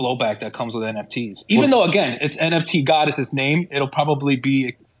blowback that comes with NFTs. Even though again, it's NFT God is his name, it'll probably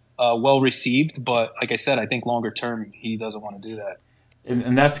be well received, but like I said, I think longer term he doesn't want to do that.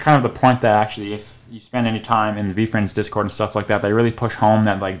 And that's kind of the point that actually, if you spend any time in the VFriends Discord and stuff like that, they really push home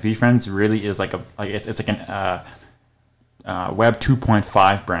that like VFriends really is like it's like an Web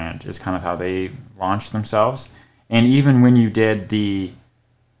 2.5 brand is kind of how they launched themselves. And even when you did the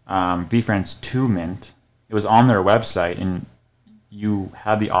VFriends 2 mint, it was on their website, and you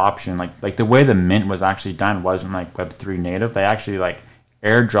had the option like the way the mint was actually done wasn't like Web3 native. They actually like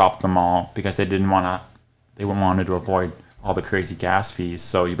airdropped them all because they wanted to avoid all the crazy gas fees.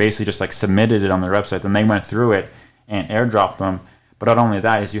 So you basically just like submitted it on their website, then they went through it and airdropped them. But not only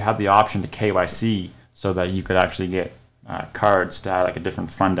that, is you had the option to KYC so that you could actually get cards to add like a different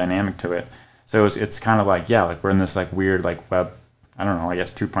fun dynamic to it. So it's kind of like, yeah, like we're in this like weird like web, I don't know, I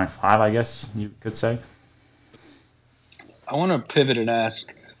guess 2.5, I guess you could say. I want to pivot and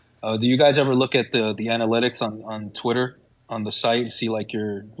ask, do you guys ever look at the analytics on Twitter on the site and see like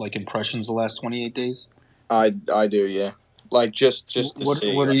your like impressions the last 28 days? I do, yeah. Like just to see.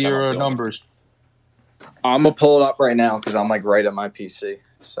 What are your numbers? I'm gonna pull it up right now because I'm like right at my PC,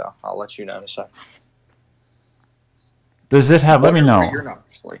 so I'll let you know in a sec. Does it have? Let me know. What are your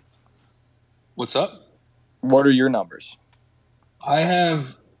numbers, Flea? What's up? What are your numbers? I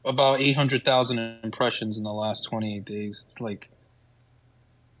have about 800,000 impressions in the last 28 days. It's like,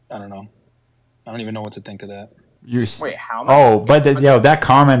 I don't know. I don't even know what to think of that. Wait, how many? Oh, but that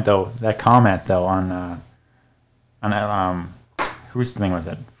comment though on whose thing was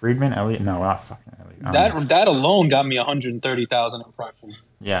it? Friedman? Elliot? No, not fucking Elliot. That alone got me 130,000 impressions.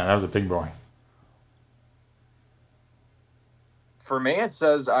 Yeah, that was a big boy. For me, it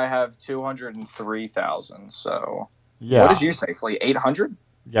says I have 203,000. So yeah. What did you say, Flea? 800?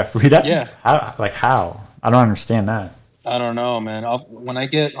 Yeah, Flea. How? I don't understand that. I don't know, man. When I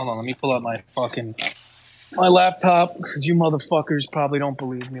get, hold on, let me pull out my laptop because you motherfuckers probably don't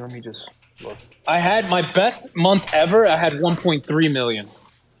believe me. Let me just look. I had my best month ever. I had 1.3 million.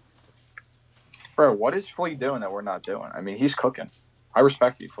 Bro, what is Flea doing that we're not doing? I mean, he's cooking. I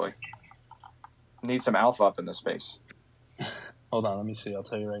respect you, Flea. Need some alpha up in this space. Hold on, let me see. I'll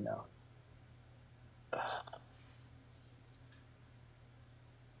tell you right now.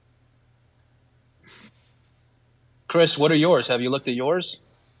 Chris, what are yours? Have you looked at yours?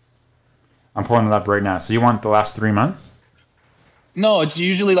 I'm pulling it up right now. So you want the last 3 months? No, it's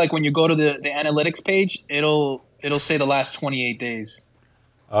usually like when you go to the analytics page, it'll say the last 28 days.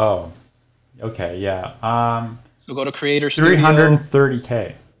 Oh, okay, yeah. So go to Creator Studio.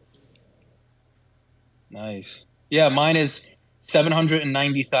 330K. Nice. Yeah, mine is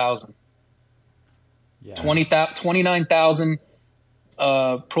 790,000. Yeah. 29,000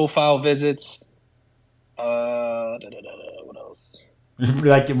 profile visits. What else?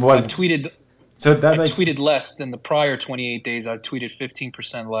 Like what? I tweeted. So that I tweeted less than the prior 28 days. I tweeted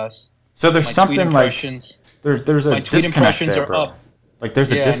 15% less. So there's something like there's a my tweet impressions there, are bro. up. Like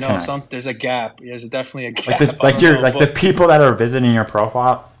there's a disconnect. No, there's a gap. There's definitely a gap. The people that are visiting your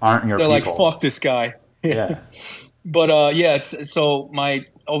profile aren't your people. They're like, fuck this guy. Yeah. But so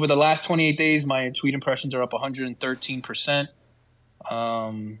over the last 28 days, my tweet impressions are up 113%.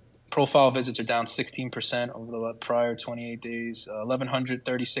 Profile visits are down 16% over the prior 28 days.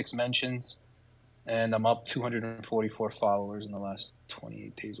 1,136 mentions, and I'm up 244 followers in the last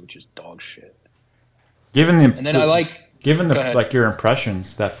 28 days, which is dog shit. Given And then like your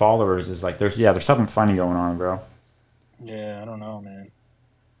impressions, that followers is like there's something funny going on, bro. Yeah, I don't know, man.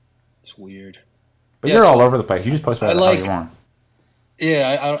 It's weird. But you're all over the place. You just post about how you want.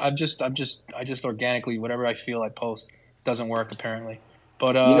 Yeah, I just organically whatever I feel I post. Doesn't work apparently.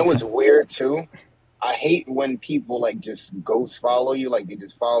 But you know what's weird too? I hate when people like just ghost follow you, like they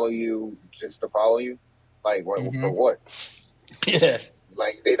just follow you just to follow you. Like for what? Yeah.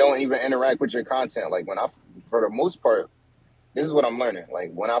 Like they don't even interact with your content. Like for the most part, this is what I'm learning.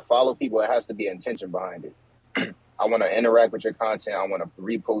 Like when I follow people, it has to be intention behind it. I want to interact with your content. I want to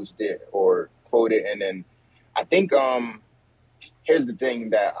repost it or quote it, and then I think here's the thing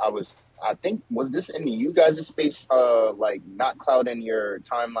that I think was this in you guys' space, like not clouding your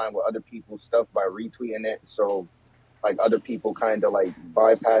timeline with other people's stuff by retweeting it, so like other people kind of like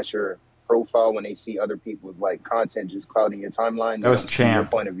bypass your profile when they see other people's like content just clouding your timeline. That was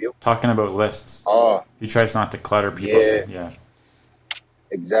Champ point of view talking about lists. Oh, he tries not to clutter people. Yeah.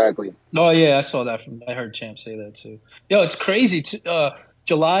 Exactly. Oh yeah, I saw that. I heard Champ say that too. Yo, it's crazy.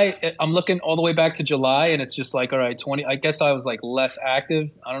 July. I'm looking all the way back to July, and it's just like, all right, 20. I guess I was like less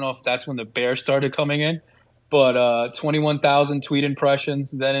active. I don't know if that's when the bear started coming in, but 21,000 tweet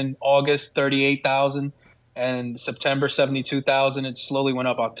impressions. Then in August, 38,000, and September, 72,000. It slowly went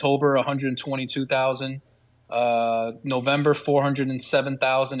up. October, 122,000. November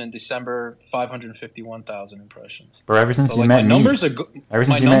 407,000 and December 551,000 impressions. Bro, ever since you met me, numbers are ever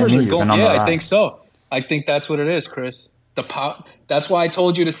since you met me, you've been on the rise. I think so. I think that's what it is, Chris. That's why I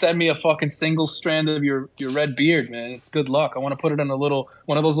told you to send me a fucking single strand of your red beard, man. Good luck. I want to put it in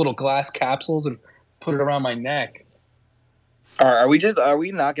one of those little glass capsules and put it around my neck. Are we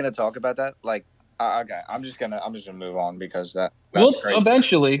not going to talk about that? Like, okay, I'm just gonna move on because that's crazy.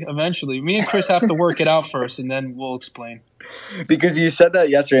 Eventually, me and Chris have to work it out first, and then we'll explain. Because you said that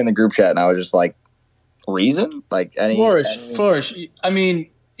yesterday in the group chat, and I was just like, reason? Like, Flourish. I mean,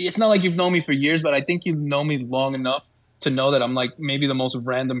 it's not like you've known me for years, but I think you know me long enough to know that I'm like maybe the most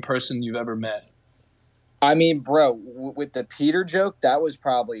random person you've ever met. I mean, bro, with the Peter joke, that was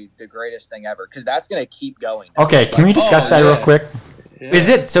probably the greatest thing ever because that's gonna keep going. Okay, can we discuss that real quick? Yeah. Is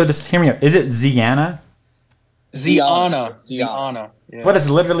it, so just hear me out, is it Ziana? Ziana. Yeah. But it's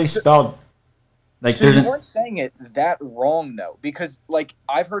literally spelled like so you weren't saying it that wrong though, because like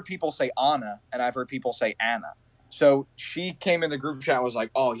I've heard people say Anna and I've heard people say Anna. So she came in the group chat and was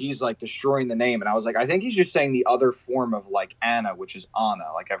like, oh, he's like destroying the name. And I was like, I think he's just saying the other form of like Anna, which is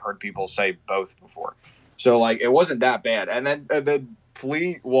Anna. Like I've heard people say both before. So like it wasn't that bad. And then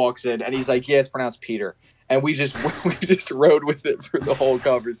Flea walks in and he's like, yeah, it's pronounced Peter. And we just rode with it for the whole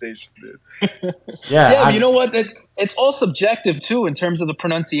conversation, dude. Yeah, you know what? It's all subjective too in terms of the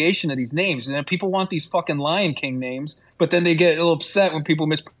pronunciation of these names. And then people want these fucking Lion King names, but then they get a little upset when people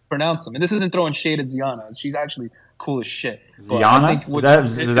mispronounce them. And this isn't throwing shade at Ziana. She's actually cool as shit. Ziana?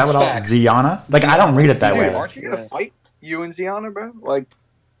 Is that what all Ziana? Like I don't read it that way. Aren't you gonna fight you and Ziana, bro? Like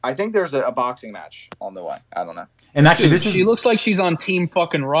I think there's a boxing match on the way. I don't know. And actually, she looks like she's on Team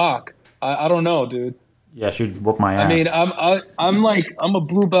fucking Rock. I don't know, dude. Yeah, she'd whoop my ass. I mean, I'm a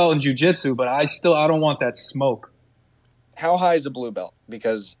blue belt in jiu-jitsu, but I don't want that smoke. How high is a blue belt?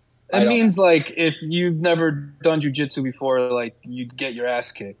 Because it means like if you've never done jiu-jitsu before, like you'd get your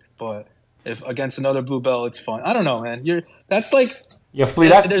ass kicked. But if against another blue belt, it's fun. I don't know, man. That's like Flea,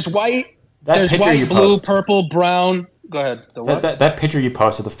 there's white, blue, post. Purple, brown. Go ahead. That picture you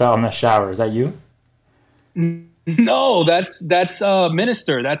posted, the fell in the shower. Is that you? No, that's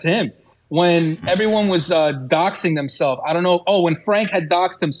Minister. That's him. When everyone was doxing themselves, I don't know. Oh, when Frank had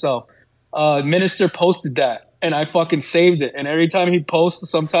doxed himself, Minister posted that, and I fucking saved it. And every time he posts,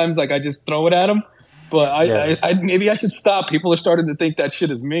 sometimes like I just throw it at him. But I maybe I should stop. People are starting to think that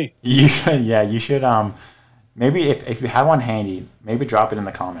shit is me. You should, you should. Maybe if you have one handy, maybe drop it in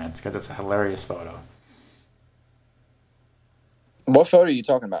the comments because it's a hilarious photo. What photo are you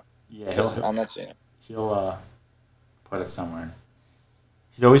talking about? Yeah, I'm not seeing it. He'll put it somewhere.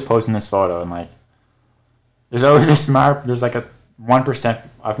 He's always posting this photo, and like, there's always there's like a 1%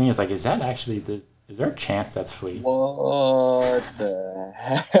 of me is like, is that actually is there a chance that's Flea? What the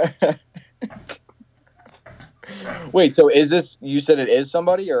heck? Wait, so is this, you said it is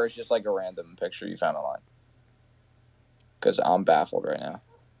somebody, or it's just like a random picture you found online? Because I'm baffled right now.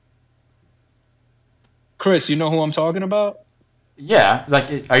 Chris, you know who I'm talking about? Yeah,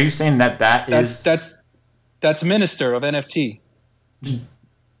 like, are you saying that's Minister of NFT?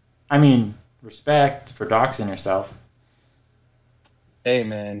 I mean, respect for doxing yourself. Hey,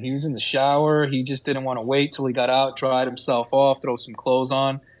 man, he was in the shower. He just didn't want to wait till he got out, dried himself off, throw some clothes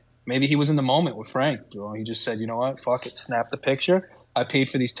on. Maybe he was in the moment with Frank. He just said, you know what? Fuck it. Snap the picture. I paid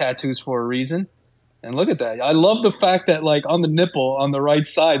for these tattoos for a reason. And look at that. I love the fact that, like, on the nipple, on the right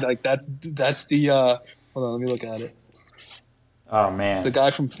side, like, that's the, hold on, let me look at it. Oh, man. The guy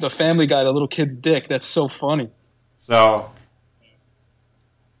from the Family Guy, the little kid's dick. That's so funny. So,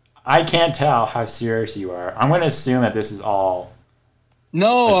 I can't tell how serious you are. I'm going to assume that this is all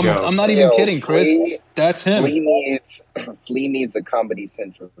No, a joke. I'm not even kidding, Chris. That's him. Flea needs a Comedy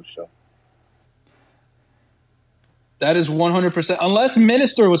Central show. That is 100%. Unless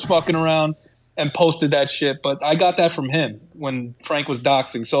Minister was fucking around and posted that shit, but I got that from him when Frank was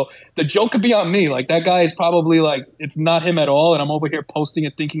doxing. So the joke could be on me. Like, that guy is probably like, it's not him at all, and I'm over here posting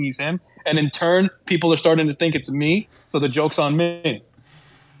it thinking he's him. And in turn, people are starting to think it's me, so the joke's on me.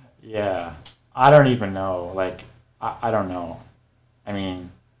 Yeah. I don't even know. Like, I don't know. I mean,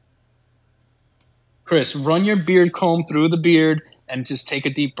 Chris, run your beard comb through the beard and just take a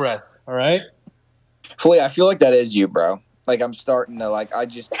deep breath, all right? Flea, I feel like that is you, bro. Like, I'm starting to, like, I'm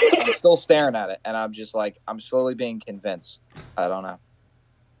still staring at it, and I'm just, like, I'm slowly being convinced. I don't know.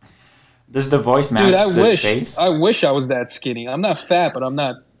 does the voice match the face? I wish I was that skinny. I'm not fat, but I'm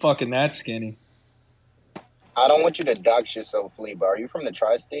not fucking that skinny. I don't want you to dox yourself, Flea, but are you from the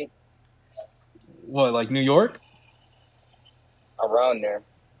tri-state? What, like New York? Around there.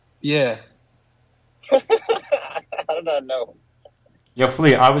 Yeah. I do not know. Yo,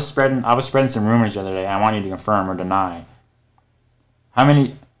 Flea, I was spreading some rumors the other day. I want you to confirm or deny. How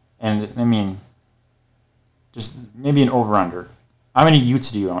many, and I mean, just maybe an over-under. How many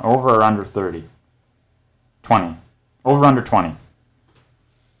Utes do you own? Over or under 30? 20. Over or under 20?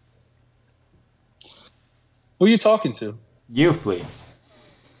 Who are you talking to? You, Flea.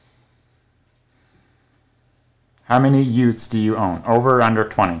 How many Utes do you own? Over or under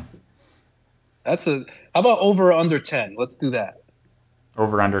 20? How about over or under 10? Let's do that.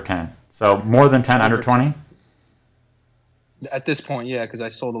 Over under 10. So more than 10, under 20? At this point, yeah, because I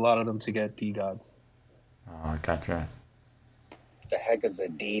sold a lot of them to get D-Gods. Oh, gotcha. The heck is a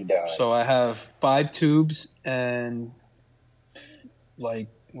D-Dog? So I have 5 tubes and,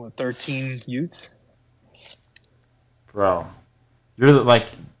 13 Utes. Bro, you're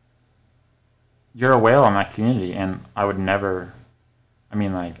a whale in that community, and I would never,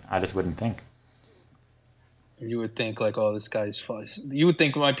 I just wouldn't think. You would think, this guy's fun. You would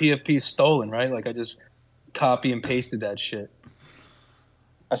think my PFP is stolen, right? Like, I just copy and pasted that shit.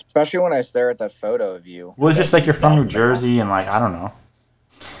 Especially when I stare at that photo of you. Well, it's just like you're from New Jersey, and I don't know.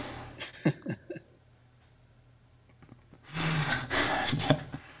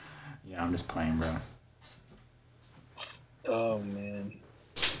 Yeah, I'm just playing, bro. Oh, man.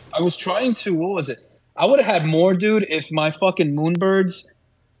 I was trying to, what was it? I would have had more, dude, if my fucking Moonbirds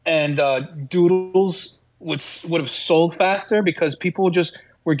and Doodles would have sold faster, because people just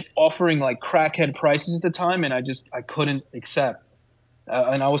were offering crackhead prices at the time, and I couldn't accept.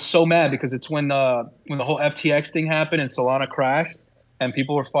 And I was so mad because it's when the whole FTX thing happened and Solana crashed, and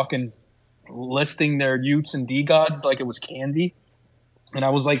people were fucking listing their Utes and D-Gods like it was candy. And I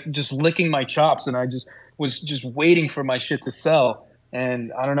was just licking my chops, and I was just waiting for my shit to sell.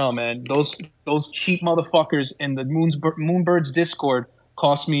 And I don't know, man, those cheap motherfuckers in the Moonbirds Discord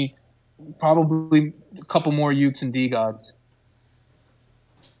cost me probably a couple more Utes and D-Gods.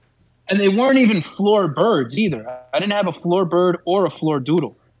 And they weren't even floor birds either. I didn't have a floor bird or a floor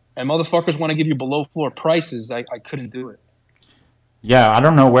doodle. And motherfuckers want to give you below floor prices. I couldn't do it. Yeah, I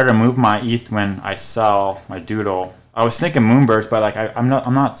don't know where to move my ETH when I sell my doodle. I was thinking Moonbirds, but I'm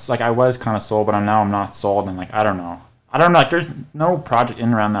not I was kind of sold, but I'm not sold, and I don't know. There's no project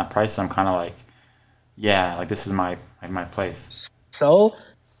in around that price. So I'm kind of yeah, this is my place. Sell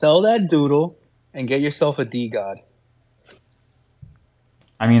that doodle and get yourself a D-God.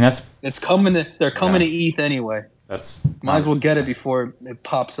 It's coming. They're coming to ETH anyway. Might as well get it before it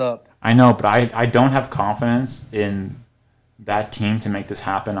pops up. I know, but I don't have confidence in that team to make this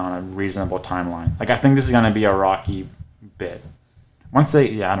happen on a reasonable timeline. I think this is going to be a rocky bit. Once I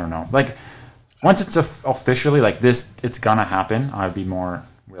don't know. Once it's officially this, it's going to happen, I'd be more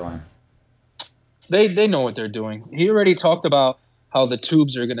willing. They know what they're doing. He already talked about how the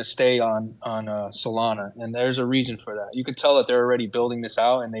tubes are going to stay on Solana, and there's a reason for that. You could tell that they're already building this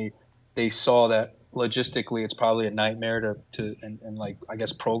out, and they saw that logistically it's probably a nightmare to I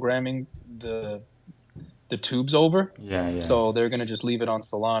guess programming the tubes over. Yeah. So they're going to just leave it on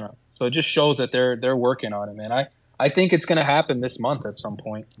Solana. So it just shows that they're working on it, man. I think it's going to happen this month at some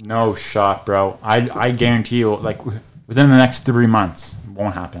point. No shot, bro. I guarantee you, within the next 3 months, it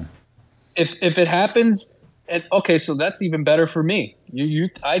won't happen. If it happens And okay, so that's even better for me.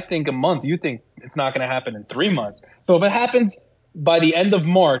 I think a month. You think it's not going to happen in 3 months. So if it happens by the end of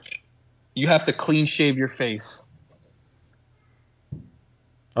March, you have to clean shave your face.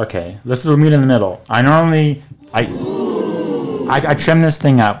 Okay, let's meet in the middle. I normally I trim this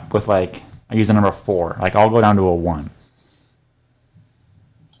thing up with like I use a number 4. Like I'll go down to a 1.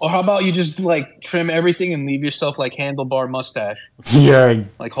 Or how about you just like trim everything and leave yourself like handlebar mustache, You're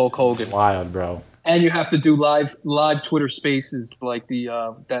like Hulk Hogan. wild, bro. And you have to do live Twitter Spaces, like the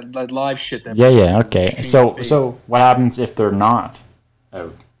that live shit. Yeah. Okay. So what happens if they're not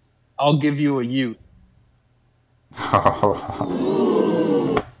out? I'll give you a U.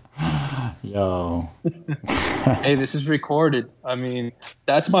 Yo. Hey, this is recorded. I mean,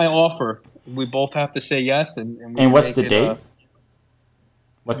 that's my offer. We both have to say yes. And what's the date?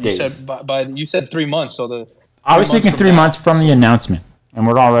 What date? You said 3 months. So I was thinking 3 months from the announcement, and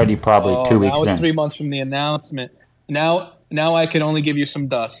we're already probably 2 weeks in. Now it's 3 months from the announcement. Now I can only give you some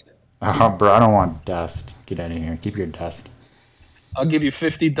dust. Oh, bro, I don't want dust. Get out of here. Keep your dust. I'll give you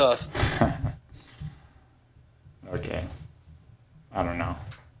 50 dust. Okay. I don't know.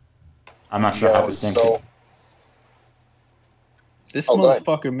 I'm not sure how to sync it. This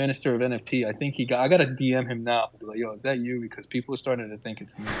motherfucker, Minister of NFT, I think I got to DM him now. Be like, yo, is that you? Because people are starting to think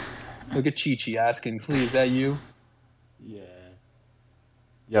it's me. Look at Chi-Chi asking, Flea, is that you? Yeah.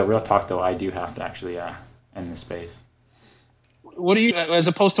 Yeah, real talk, though, I do have to actually end the space. What do you, as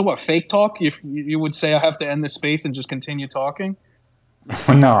opposed to what, fake talk? You would say I have to end the space and just continue talking?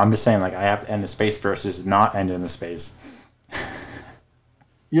 No, I'm just saying, like, I have to end the space versus not end in the space.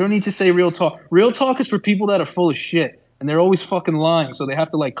 You don't need to say real talk. Real talk is for people that are full of shit, and they're always fucking lying, so they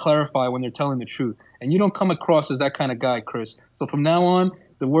have to, like, clarify when they're telling the truth. And you don't come across as that kind of guy, Chris. So from now on,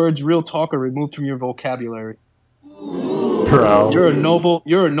 the words real talk are removed from your vocabulary. Bro. You're a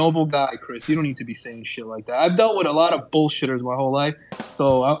noble guy, Chris. You don't need to be saying shit like that. I've dealt with a lot of bullshitters my whole life,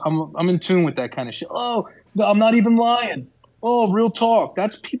 so I'm in tune with that kind of shit. Oh, I'm not even lying. Oh, real talk.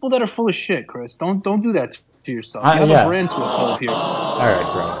 That's people that are full of shit, Chris. Don't do that to yourself. You have a brand to uphold here. All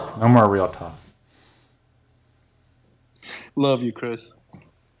right, bro. No more real talk. Love you, Chris.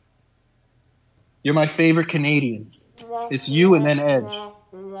 You're my favorite Canadian. It's you and then Edge.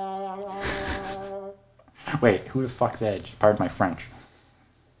 Wait, who the fuck's Edge? Pardon my French.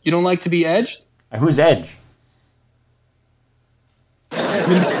 You don't like to be edged? Who's Edge?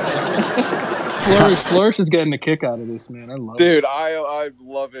 Flourish is getting a kick out of this, man. I love it. Dude, I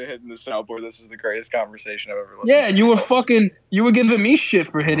love it hitting the soundboard. This is the greatest conversation I've ever listened to. Yeah, and you were giving me shit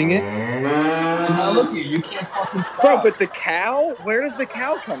for hitting it. And now look at you can't fucking stop. Bro, but the cow? Where does the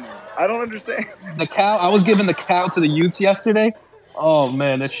cow come in? I don't understand. The cow, I was giving the cow to the youths yesterday. Oh,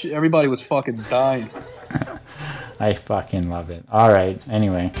 man, everybody was fucking dying. I fucking love it. All right,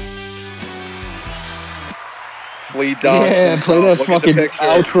 anyway. Flea dog. Yeah, play that fucking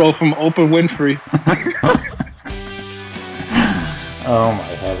outro from Oprah Winfrey. Oh my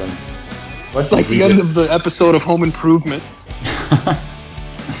heavens! What's like the end of the episode of Home Improvement?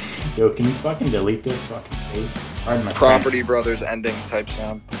 Yo, can you fucking delete this fucking space? Pardon my Property Brothers ending type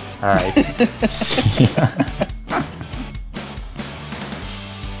sound. All right.